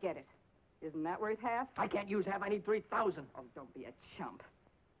you how to get it? Isn't that worth half? I can't use half. I need 3,000. Oh, don't be a chump.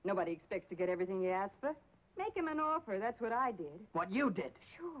 Nobody expects to get everything you ask for. Make him an offer. That's what I did. What you did?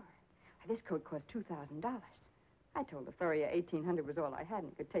 Sure. This coat cost $2,000. I told the furrier $1,800 was all I had and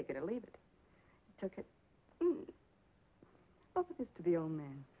he could take it or leave it. took it. Offer this to the old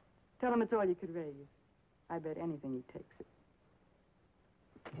man. Tell him it's all you could raise. I bet anything he takes it.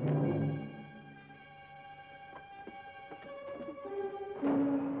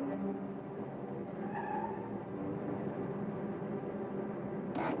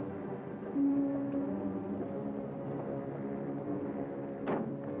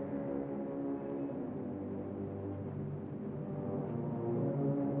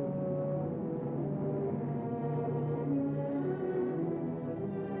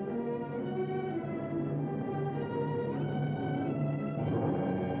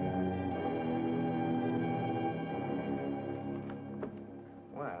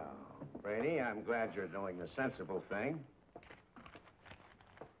 I'm glad you're doing the sensible thing.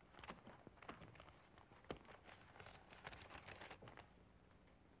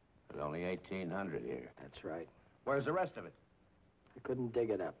 There's only 1,800 here. That's right. Where's the rest of it? I couldn't dig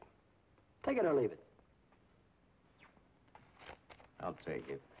it up. Take it or leave it. I'll take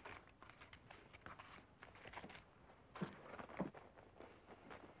it.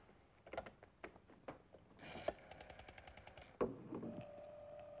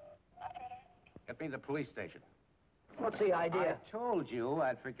 Get me the police station. What's the idea? I told you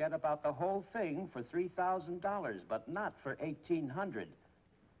I'd forget about the whole thing for $3,000, but not for 1,800.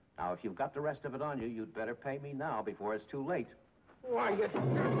 Now, if you've got the rest of it on you, you'd better pay me now before it's too late. Why, you...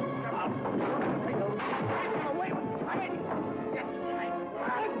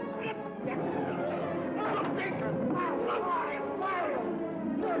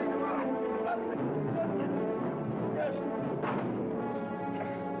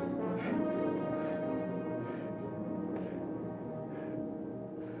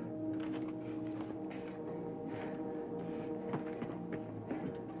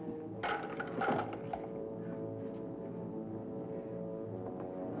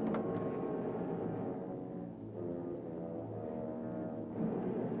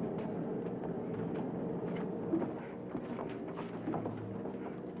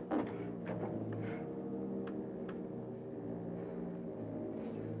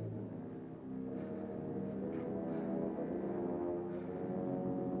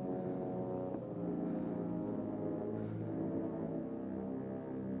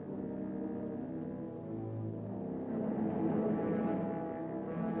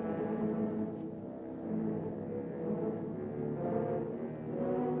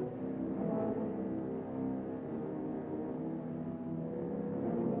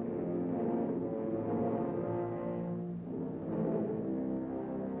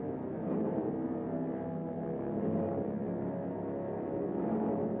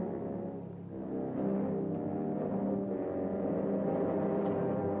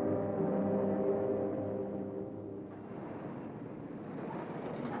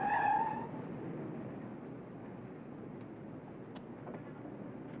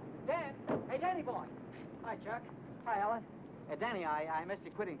 Hey, Danny boy. Hi, Chuck. Hi, Ellen. Danny, I missed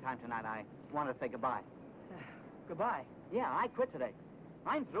your quitting time tonight. I wanted to say goodbye. Goodbye. Yeah, I quit today.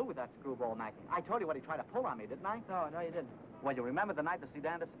 I'm through with that screwball Mackie. I told you what he tried to pull on me, didn't I? No, you didn't. Well, you remember the night the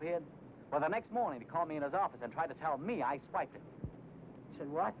sedan disappeared? Well, the next morning, he called me in his office and tried to tell me I swiped it. Said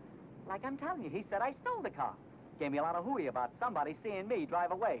what? Like I'm telling you, he said I stole the car. Gave me a lot of hooey about somebody seeing me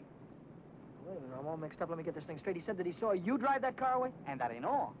drive away. Wait a minute, I'm all mixed up. Let me get this thing straight. He said that he saw you drive that car away? And that ain't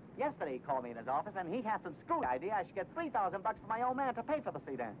all. Yesterday, he called me in his office, and he had some screwy idea I should get $3,000 for my old man to pay for the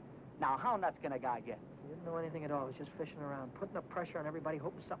sedan. Now, how nuts can a guy get? He didn't know anything at all. He was just fishing around, putting the pressure on everybody,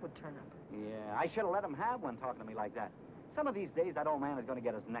 hoping something would turn up. Yeah, I should have let him have one talking to me like that. Some of these days, that old man is going to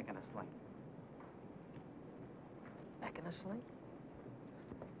get his neck in a sling. Neck in a sling?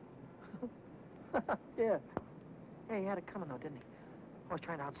 Yeah. Yeah, he had it coming, though, didn't he? Always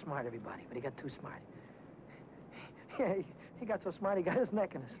trying to outsmart everybody, but he got too smart. Yeah, he got so smart, he got his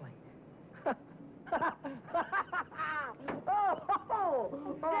neck in a sling.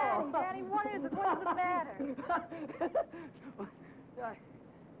 Daddy, what is it? What is the matter?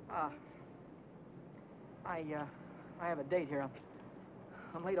 I have a date here.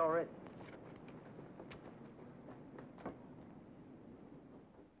 I'm late already.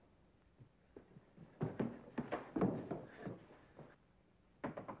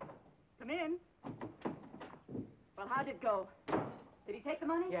 Come in. Well, how'd it go? Did he take the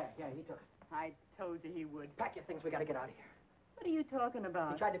money? Yeah, he took it. I told you he would. Pack your things, we gotta get out of here. What are you talking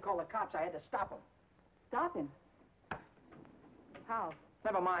about? He tried to call the cops. I had to stop him. Stop him. How?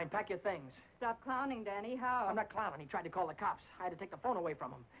 Never mind, pack your things. Stop clowning, Danny. How? I'm not clowning. He tried to call the cops. I had to take the phone away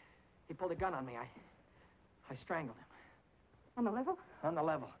from him. He pulled a gun on me. I strangled him. On the level? On the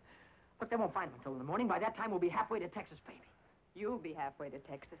level. Look, they won't find him until in the morning. By that time, we'll be halfway to Texas, baby. You'll be halfway to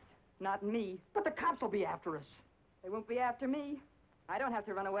Texas. Not me. But the cops will be after us. They won't be after me. I don't have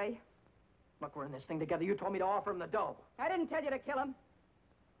to run away. Look, we're in this thing together. You told me to offer him the dough. I didn't tell you to kill him.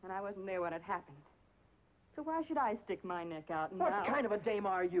 And I wasn't there when it happened. So why should I stick my neck out now? What kind of a dame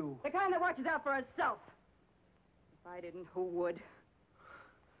are you? The kind that watches out for herself. If I didn't, who would?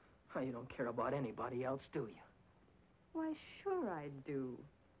 Oh, you don't care about anybody else, do you? Why, sure I do.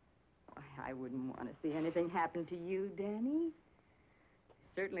 Why, I wouldn't want to see anything happen to you, Danny. I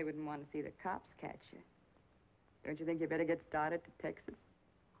certainly wouldn't want to see the cops catch you. Don't you think you better get started to Texas?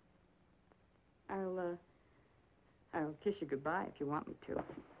 I'll kiss you goodbye if you want me to.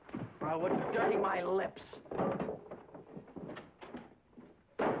 I wouldn't dirty my lips.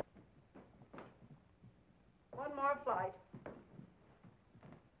 One more flight.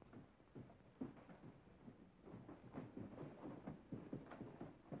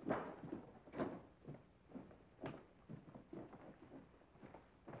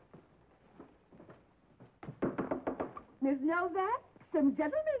 Miss Novak, some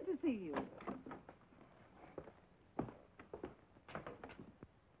gentlemen to see you.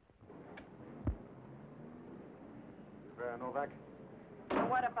 Novak, Well,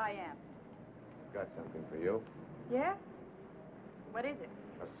 what if I am? got something for you. Yeah? What is it?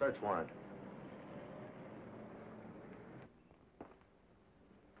 A search warrant.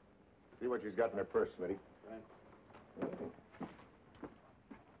 See what she's got in her purse, Smitty. Right.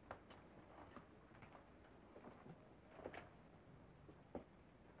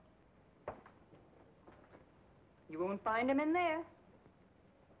 You won't find him in there.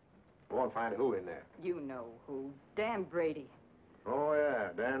 Won't find who in there. You know who. Dan Brady. Oh, yeah,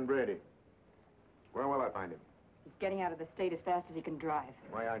 Dan Brady. Where will I find him? He's getting out of the state as fast as he can drive.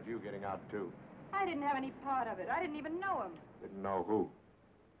 Why aren't you getting out, too? I didn't have any part of it. I didn't even know him. Didn't know who.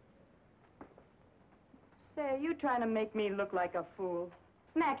 Say, are you trying to make me look like a fool?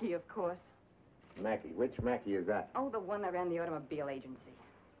 Mackey, of course. Mackey. Which Mackey is that? Oh, the one that ran the automobile agency.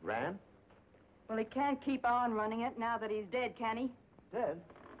 Ran? Well, he can't keep on running it now that he's dead, can he? Dead?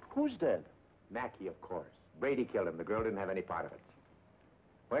 Who's dead? Mackey, of course. Brady killed him. The girl didn't have any part of it.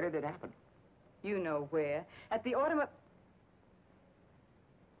 Where did it happen? You know where. At the automobile...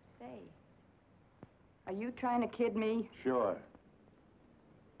 Say, are you trying to kid me? Sure.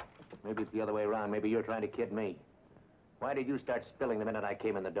 Maybe it's the other way around. Maybe you're trying to kid me. Why did you start spilling the minute I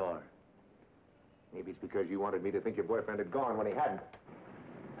came in the door? Maybe it's because you wanted me to think your boyfriend had gone when he hadn't.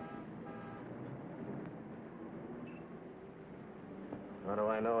 How do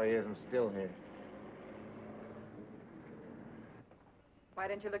I know he isn't still here? Why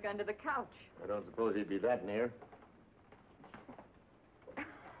didn't you look under the couch? I don't suppose he'd be that near.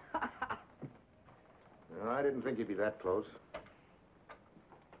 No, I didn't think he'd be that close.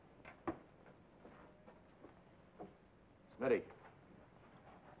 Smitty.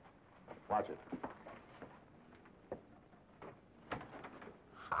 Watch it.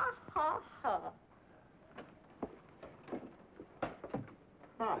 Ha, ha, ha.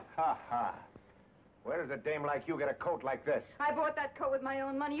 Ha, ha, ha. Where does a dame like you get a coat like this? I bought that coat with my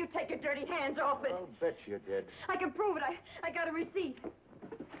own money. You take your dirty hands off it. I'll bet you did. I can prove it. I got a receipt.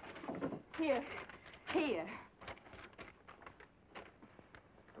 Here. Here.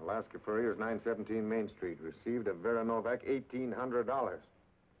 Alaska Furriers, 917 Main Street. Received of Vera Novak, $1,800.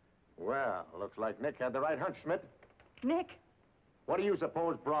 Well, looks like Nick had the right hunch, Schmidt. Nick? What do you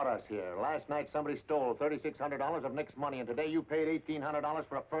suppose brought us here? Last night somebody stole $3,600 of Nick's money, and today you paid $1,800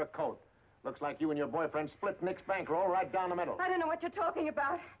 for a fur coat. Looks like you and your boyfriend split Nick's bankroll right down the middle. I don't know what you're talking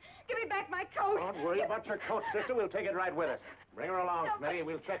about. Give me back my coat. Don't worry about your coat, sister. We'll take it right with us. Bring her along, Smitty, and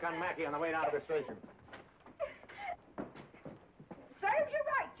we'll check on Mackey on the way down to the station. Serves you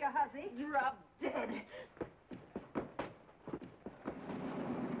right, you hussy. Drop dead.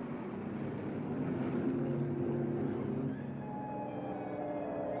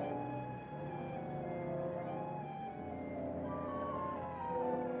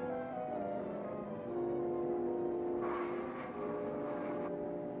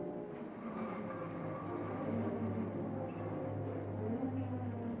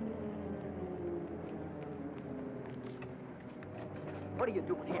 What are you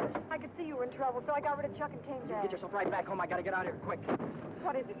doing here? I could see you were in trouble, so I got rid of Chuck and came down. Get yourself right back home. I gotta get out of here quick.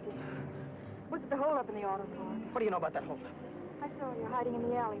 What is it, dear? Was it the holdup in the auto park? What do you know about that holdup? I saw you hiding in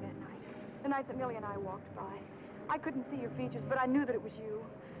the alley that night. The night that Millie and I walked by. I couldn't see your features, but I knew that it was you.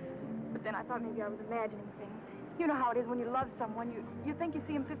 But then I thought maybe I was imagining things. You know how it is when you love someone. You think you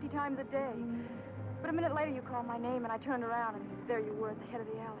see him 50 times a day. But a minute later, you called my name, and I turned around, and there you were at the head of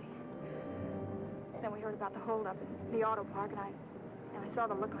the alley. Then we heard about the holdup in the auto park, and I saw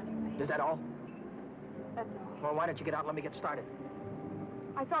the look on your face. Is that all? That's all. Well, why don't you get out and let me get started?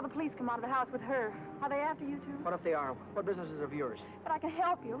 I saw the police come out of the house with her. Are they after you, too? What if they are? What business is of yours? But I can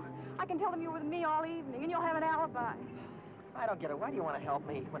help you. I can tell them you were with me all evening, and you'll have an alibi. I don't get it. Why do you want to help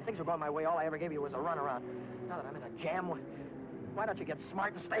me? When things were going my way, all I ever gave you was a runaround. Now that I'm in a jam, why don't you get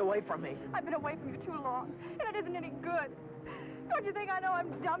smart and stay away from me? I've been away from you too long, and it isn't any good. Don't you think I know I'm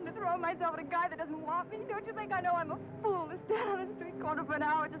dumb to throw myself at a guy that doesn't want me? Don't you think I know I'm a fool to stand on a street corner for an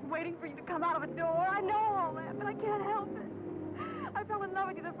hour just waiting for you to come out of a door? I know all that, but I can't help it. I fell in love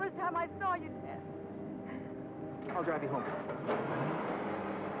with you the first time I saw you, Dad. I'll drive you home.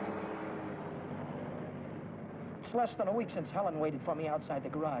 It's less than a week since Helen waited for me outside the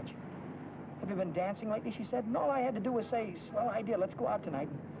garage. Have you been dancing lately, she said? And all I had to do was say, swell idea, let's go out tonight.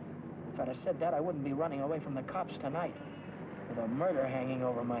 If I'd have said that, I wouldn't be running away from the cops tonight, with a murder hanging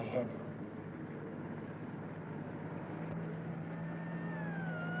over my head.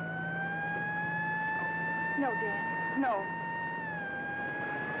 No, Dad, no.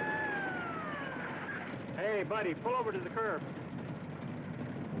 Hey, buddy, pull over to the curb.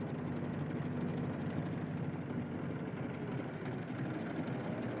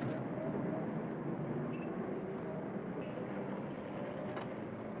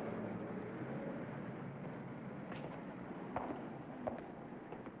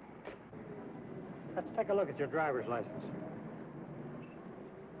 Let's take a look at your driver's license.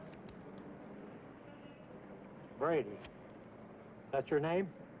 Brady. That's your name?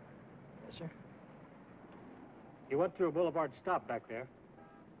 Yes, sir. You went through a boulevard stop back there.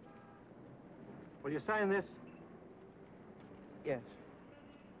 Will you sign this? Yes.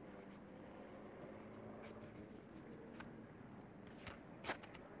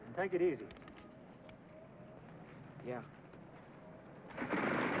 And take it easy. Yeah.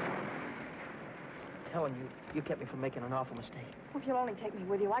 Helen, you kept me from making an awful mistake. If you'll only take me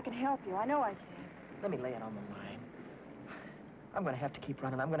with you, I can help you. I know I can. Let me lay it on the line. I'm going to have to keep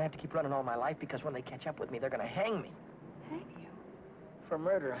running. I'm going to have to keep running all my life because when they catch up with me, they're going to hang me. Hang you? For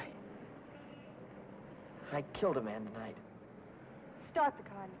murder. I killed a man tonight. Start the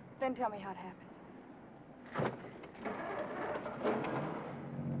car, then tell me how it happened.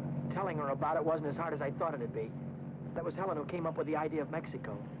 Telling her about it wasn't as hard as I thought it'd be. That was Helen who came up with the idea of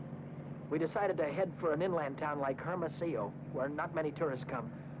Mexico. We decided to head for an inland town like Hermosillo, where not many tourists come.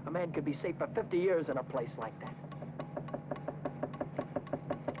 A man could be safe for 50 years in a place like that.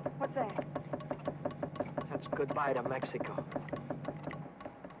 What's that? That's goodbye to Mexico.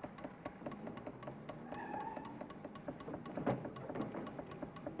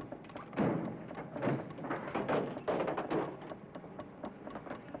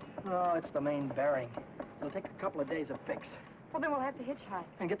 Oh, it's the main bearing. It'll take a couple of days to fix. Well, then we'll have to hitchhike.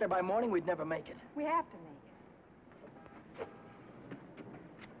 And get there by morning, we'd never make it. We have to make it.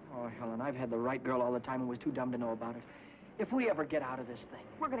 Oh, Helen, I've had the right girl all the time and was too dumb to know about it. If we ever get out of this thing...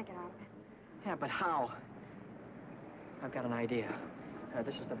 We're going to get out of it. Yeah, but how? I've got an idea.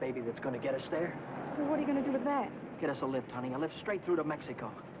 This is the baby that's going to get us there. Well, what are you going to do with that? Get us a lift, honey. A lift straight through to Mexico.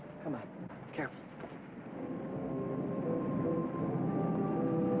 Come on. Careful.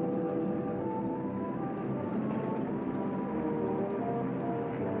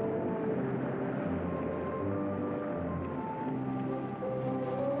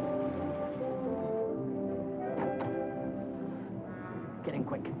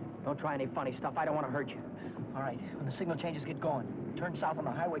 Don't try any funny stuff. I don't want to hurt you. All right, when the signal changes, get going. Turn south on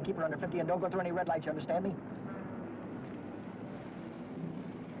the highway, keep her under 50, and don't go through any red lights, you understand me?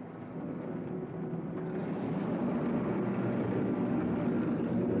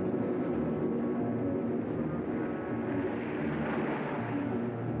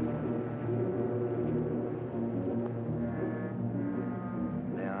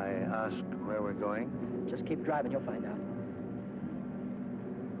 May I ask where we're going? Just keep driving, you'll find out.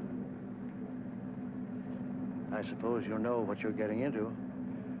 I suppose you know what you're getting into.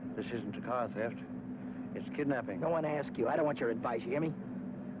 This isn't a car theft. It's kidnapping. No one asked you. I don't want your advice, you hear me?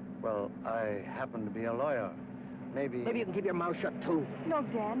 Well, I happen to be a lawyer. Maybe you can keep your mouth shut, too. No,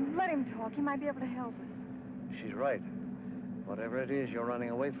 Dan. Let him talk. He might be able to help us. she's right. Whatever it is you're running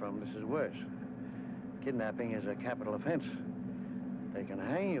away from, this is worse. Kidnapping is a capital offense. They can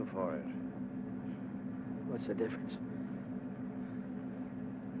hang you for it. What's the difference?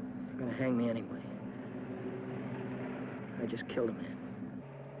 They're gonna hang me anyway. I just killed a man.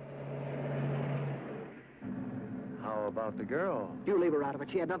 How about the girl? You leave her out of it.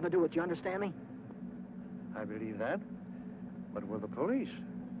 She had nothing to do with it. You understand me? I believe that. But will the police?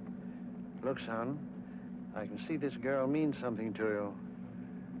 Look, son, I can see this girl means something to you.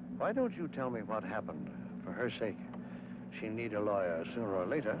 Why don't you tell me what happened? For her sake. She'll need a lawyer sooner or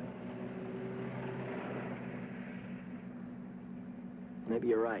later. Maybe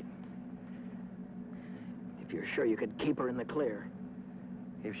you're right. If you're sure you could keep her in the clear.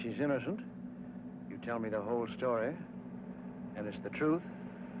 If she's innocent, you tell me the whole story, and it's the truth.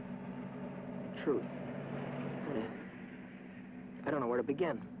 Truth. I don't know where to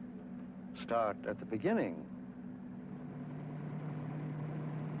begin. Start at the beginning.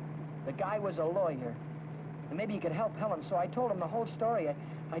 The guy was a lawyer. And maybe he could help Helen, so I told him the whole story.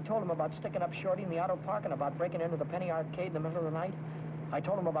 I told him about sticking up Shorty in the auto park and about breaking into the Penny Arcade in the middle of the night. I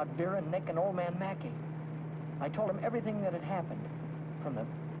told him about Vera and Nick and old man Mackey. I told him everything that had happened, from the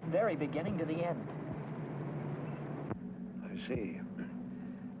very beginning to the end. I see.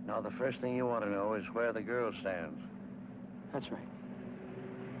 Now, the first thing you want to know is where the girl stands. That's right.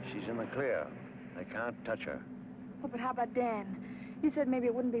 She's in the clear. They can't touch her. Oh, but how about Dan? You said maybe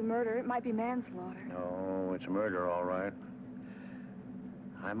it wouldn't be murder. It might be manslaughter. No, it's murder, all right.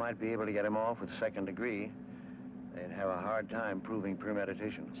 I might be able to get him off with second degree. They'd have a hard time proving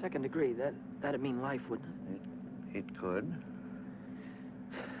premeditation. Second degree, that'd mean life, wouldn't it? It could.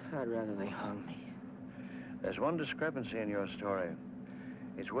 I'd rather they hung me. There's one discrepancy in your story.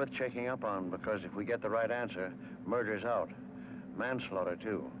 It's worth checking up on, because if we get the right answer, murder's out. Manslaughter,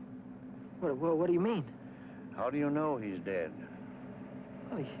 too. What do you mean? How do you know he's dead?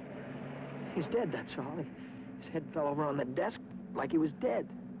 Well, he's dead, that's all. His head fell over on the desk like he was dead.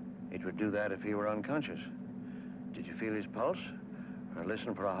 It would do that if he were unconscious. Did you feel his pulse? Or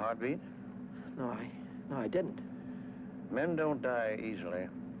listen for a heartbeat? No, I didn't. Men don't die easily.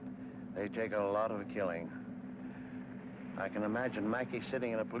 They take a lot of killing. I can imagine Mackey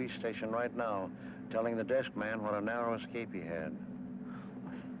sitting in a police station right now, telling the desk man what a narrow escape he had.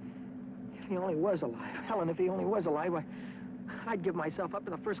 If he only was alive. Helen, if he only was alive, I'd give myself up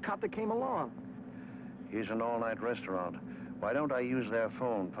to the first cop that came along. Here's an all-night restaurant. Why don't I use their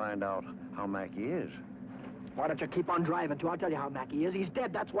phone, find out how Mackey is? Why don't you keep on driving, too? I'll tell you how Mackey is. He's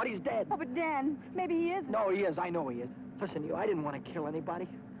dead, that's what, he's dead. Oh, but Dan, maybe he isn't. No, he is. I know he is. Listen, I didn't want to kill anybody.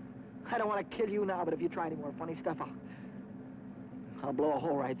 I don't want to kill you now, but if you try any more funny stuff, I'll blow a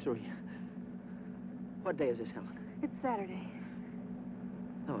hole right through you. What day is this, Helen? It's Saturday.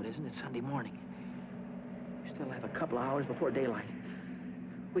 No, it isn't. It's Sunday morning. We still have a couple of hours before daylight.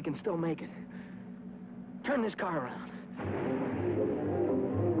 We can still make it. Turn this car around.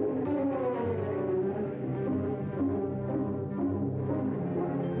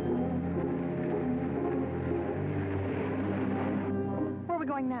 Where are we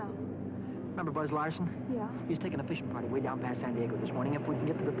going now? Remember Buzz Larson? Yeah. He's taking a fishing party way down past San Diego this morning. If we can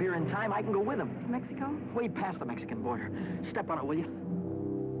get to the pier in time, I can go with him. To Mexico? Way past the Mexican border. Step on it, will you?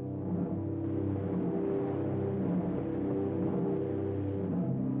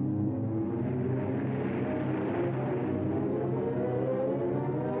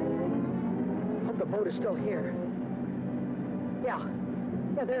 Hope the boat is still here. Yeah,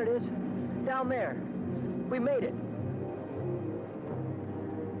 there it is. Down there. We made it.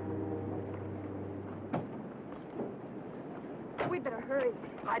 We'd better hurry.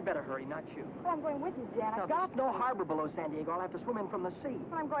 I'd better hurry, not you. Oh, I'm going with you, Dan. Now, I've got there's no harbor below San Diego. I'll have to swim in from the sea.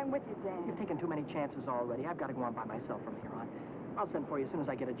 But I'm going with you, Dan. You've taken too many chances already. I've got to go on by myself from here on. I'll send for you as soon as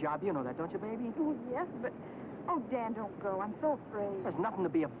I get a job. You know that, don't you, baby? Oh, yes, but... Oh, Dan, don't go. I'm so afraid. There's nothing to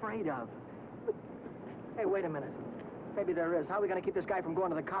be afraid of. Hey, wait a minute. Maybe there is. How are we going to keep this guy from going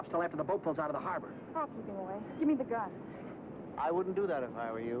to the cops till after the boat pulls out of the harbor? I'll keep him away. Give me the gun. I wouldn't do that if I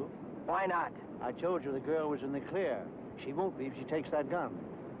were you. Why not? I told you the girl was in the clear. She won't be if she takes that gun.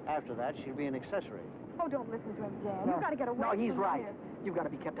 After that, she'll be an accessory. Oh, don't listen to him, Dan. You've got to get away No, he's from right. here. You've got to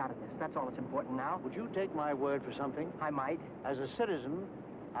be kept out of this. That's all that's important now. Would you take my word for something? I might. As a citizen,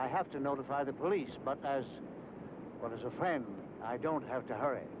 I have to notify the police, but as a friend, I don't have to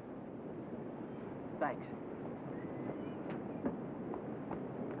hurry. Thanks.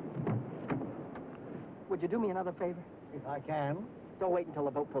 Would you do me another favor? If I can, Don't wait until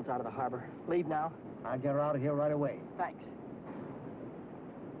the boat pulls out of the harbor. Leave now. I'll get her out of here right away. Thanks.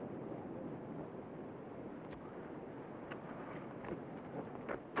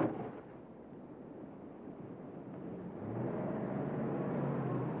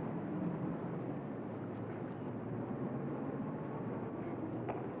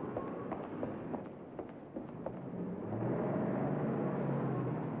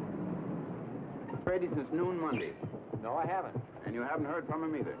 Brady since noon Monday. No, I haven't. And you haven't heard from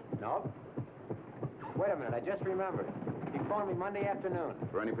him either? No. Wait a minute, I just remembered. He phoned me Monday afternoon.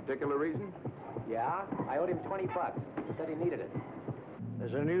 For any particular reason? Yeah, I owed him $20. He said he needed it.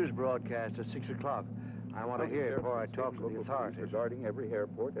 There's a news broadcast at 6 o'clock. I want to hear it before I talk to the authorities. Regarding every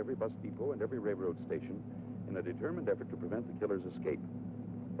airport, every bus depot, and every railroad station in a determined effort to prevent the killer's escape.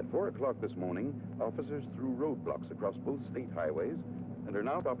 At 4 o'clock this morning, officers threw roadblocks across both state highways and are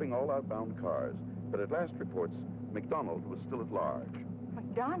now stopping all outbound cars. But at last reports, McDonald was still at large.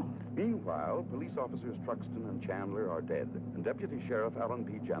 McDonald? Meanwhile, police officers Truxton and Chandler are dead, and Deputy Sheriff Alan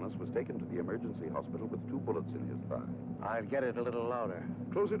P. Janis was taken to the emergency hospital with 2 bullets in his thigh. I'll get it a little louder.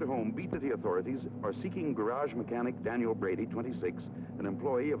 Closer to home, beat city authorities are seeking garage mechanic Daniel Brady, 26, an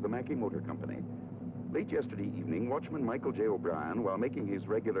employee of the Mackey Motor Company. Late yesterday evening, watchman Michael J. O'Brien, while making his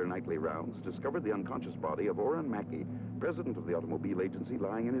regular nightly rounds, discovered the unconscious body of Oren Mackey, president of the automobile agency,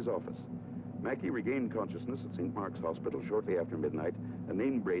 lying in his office. Mackey regained consciousness at St. Mark's Hospital shortly after midnight and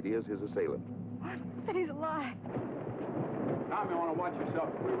named Brady as his assailant. What? That he's alive. Tom, you want to watch yourself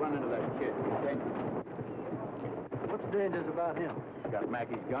if we run into that kid, okay? What's dangerous about him? He's got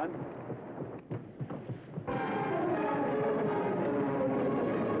Mackey's gun.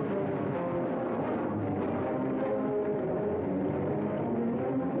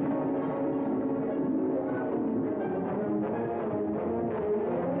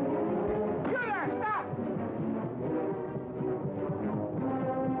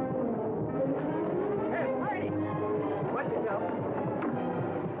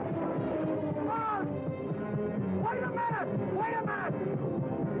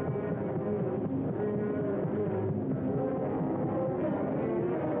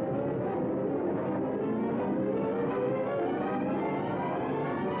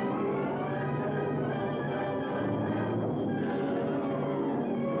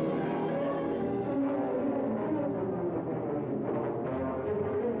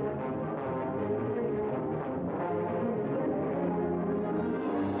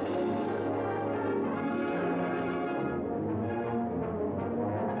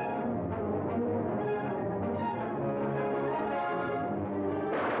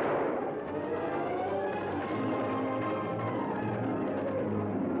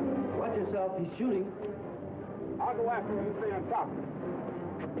 He's shooting. I'll go after him and stay on top.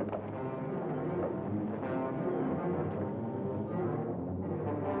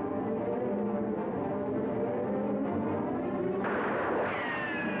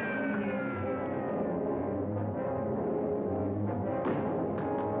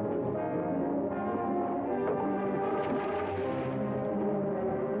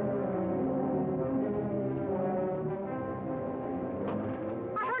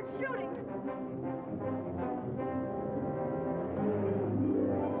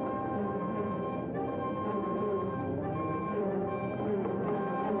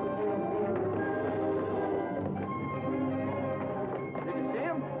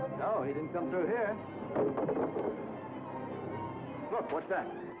 Come through here. Look, what's that?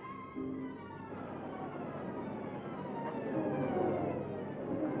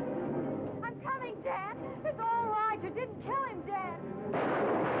 I'm coming, Dan. It's all right. You didn't kill him, Dan.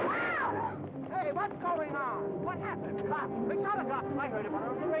 Wow! Hey, what's going on? What happened? Cops. We shot a cop. I heard about it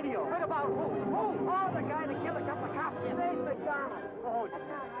on the radio. Heard about who? Who? Oh, the guy that killed a couple of cops. Dave McDonald. Oh,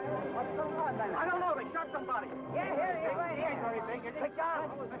 what's going on then? I don't know. They shot somebody. Yeah, here he is. Right here. Very big.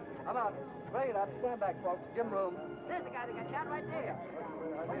 McDonald. How about spray it up? Stand back, folks. Give him room. There's the guy that got shot right there.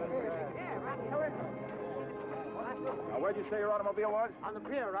 Yeah, right here. Now, where'd you say your automobile was? On the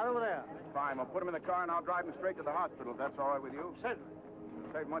pier, right over there. Fine. We'll put him in the car and I'll drive him straight to the hospital. If that's all right with you? Certainly.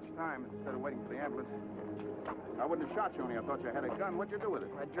 Save much time instead of waiting for the ambulance. I wouldn't have shot you only I thought you had a gun. What'd you do with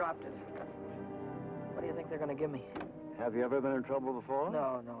it? I dropped it. What do you think they're going to give me? Have you ever been in trouble before?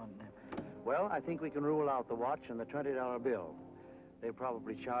 No, never. Well, I think we can rule out the watch and the $20 bill. They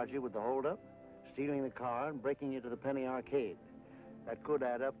probably charge you with the holdup, stealing the car, and breaking you to the Penny Arcade. That could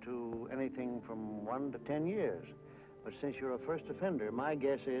add up to anything from 1 to 10 years. But since you're a first offender, my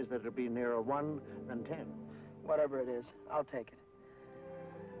guess is that it'll be nearer 1 than 10. Whatever it is, I'll take it.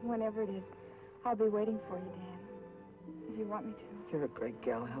 Whenever it is, I'll be waiting for you, Dan. If you want me to. You're a great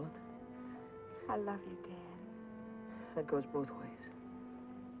gal, Helen. I love you, Dan. That goes both ways.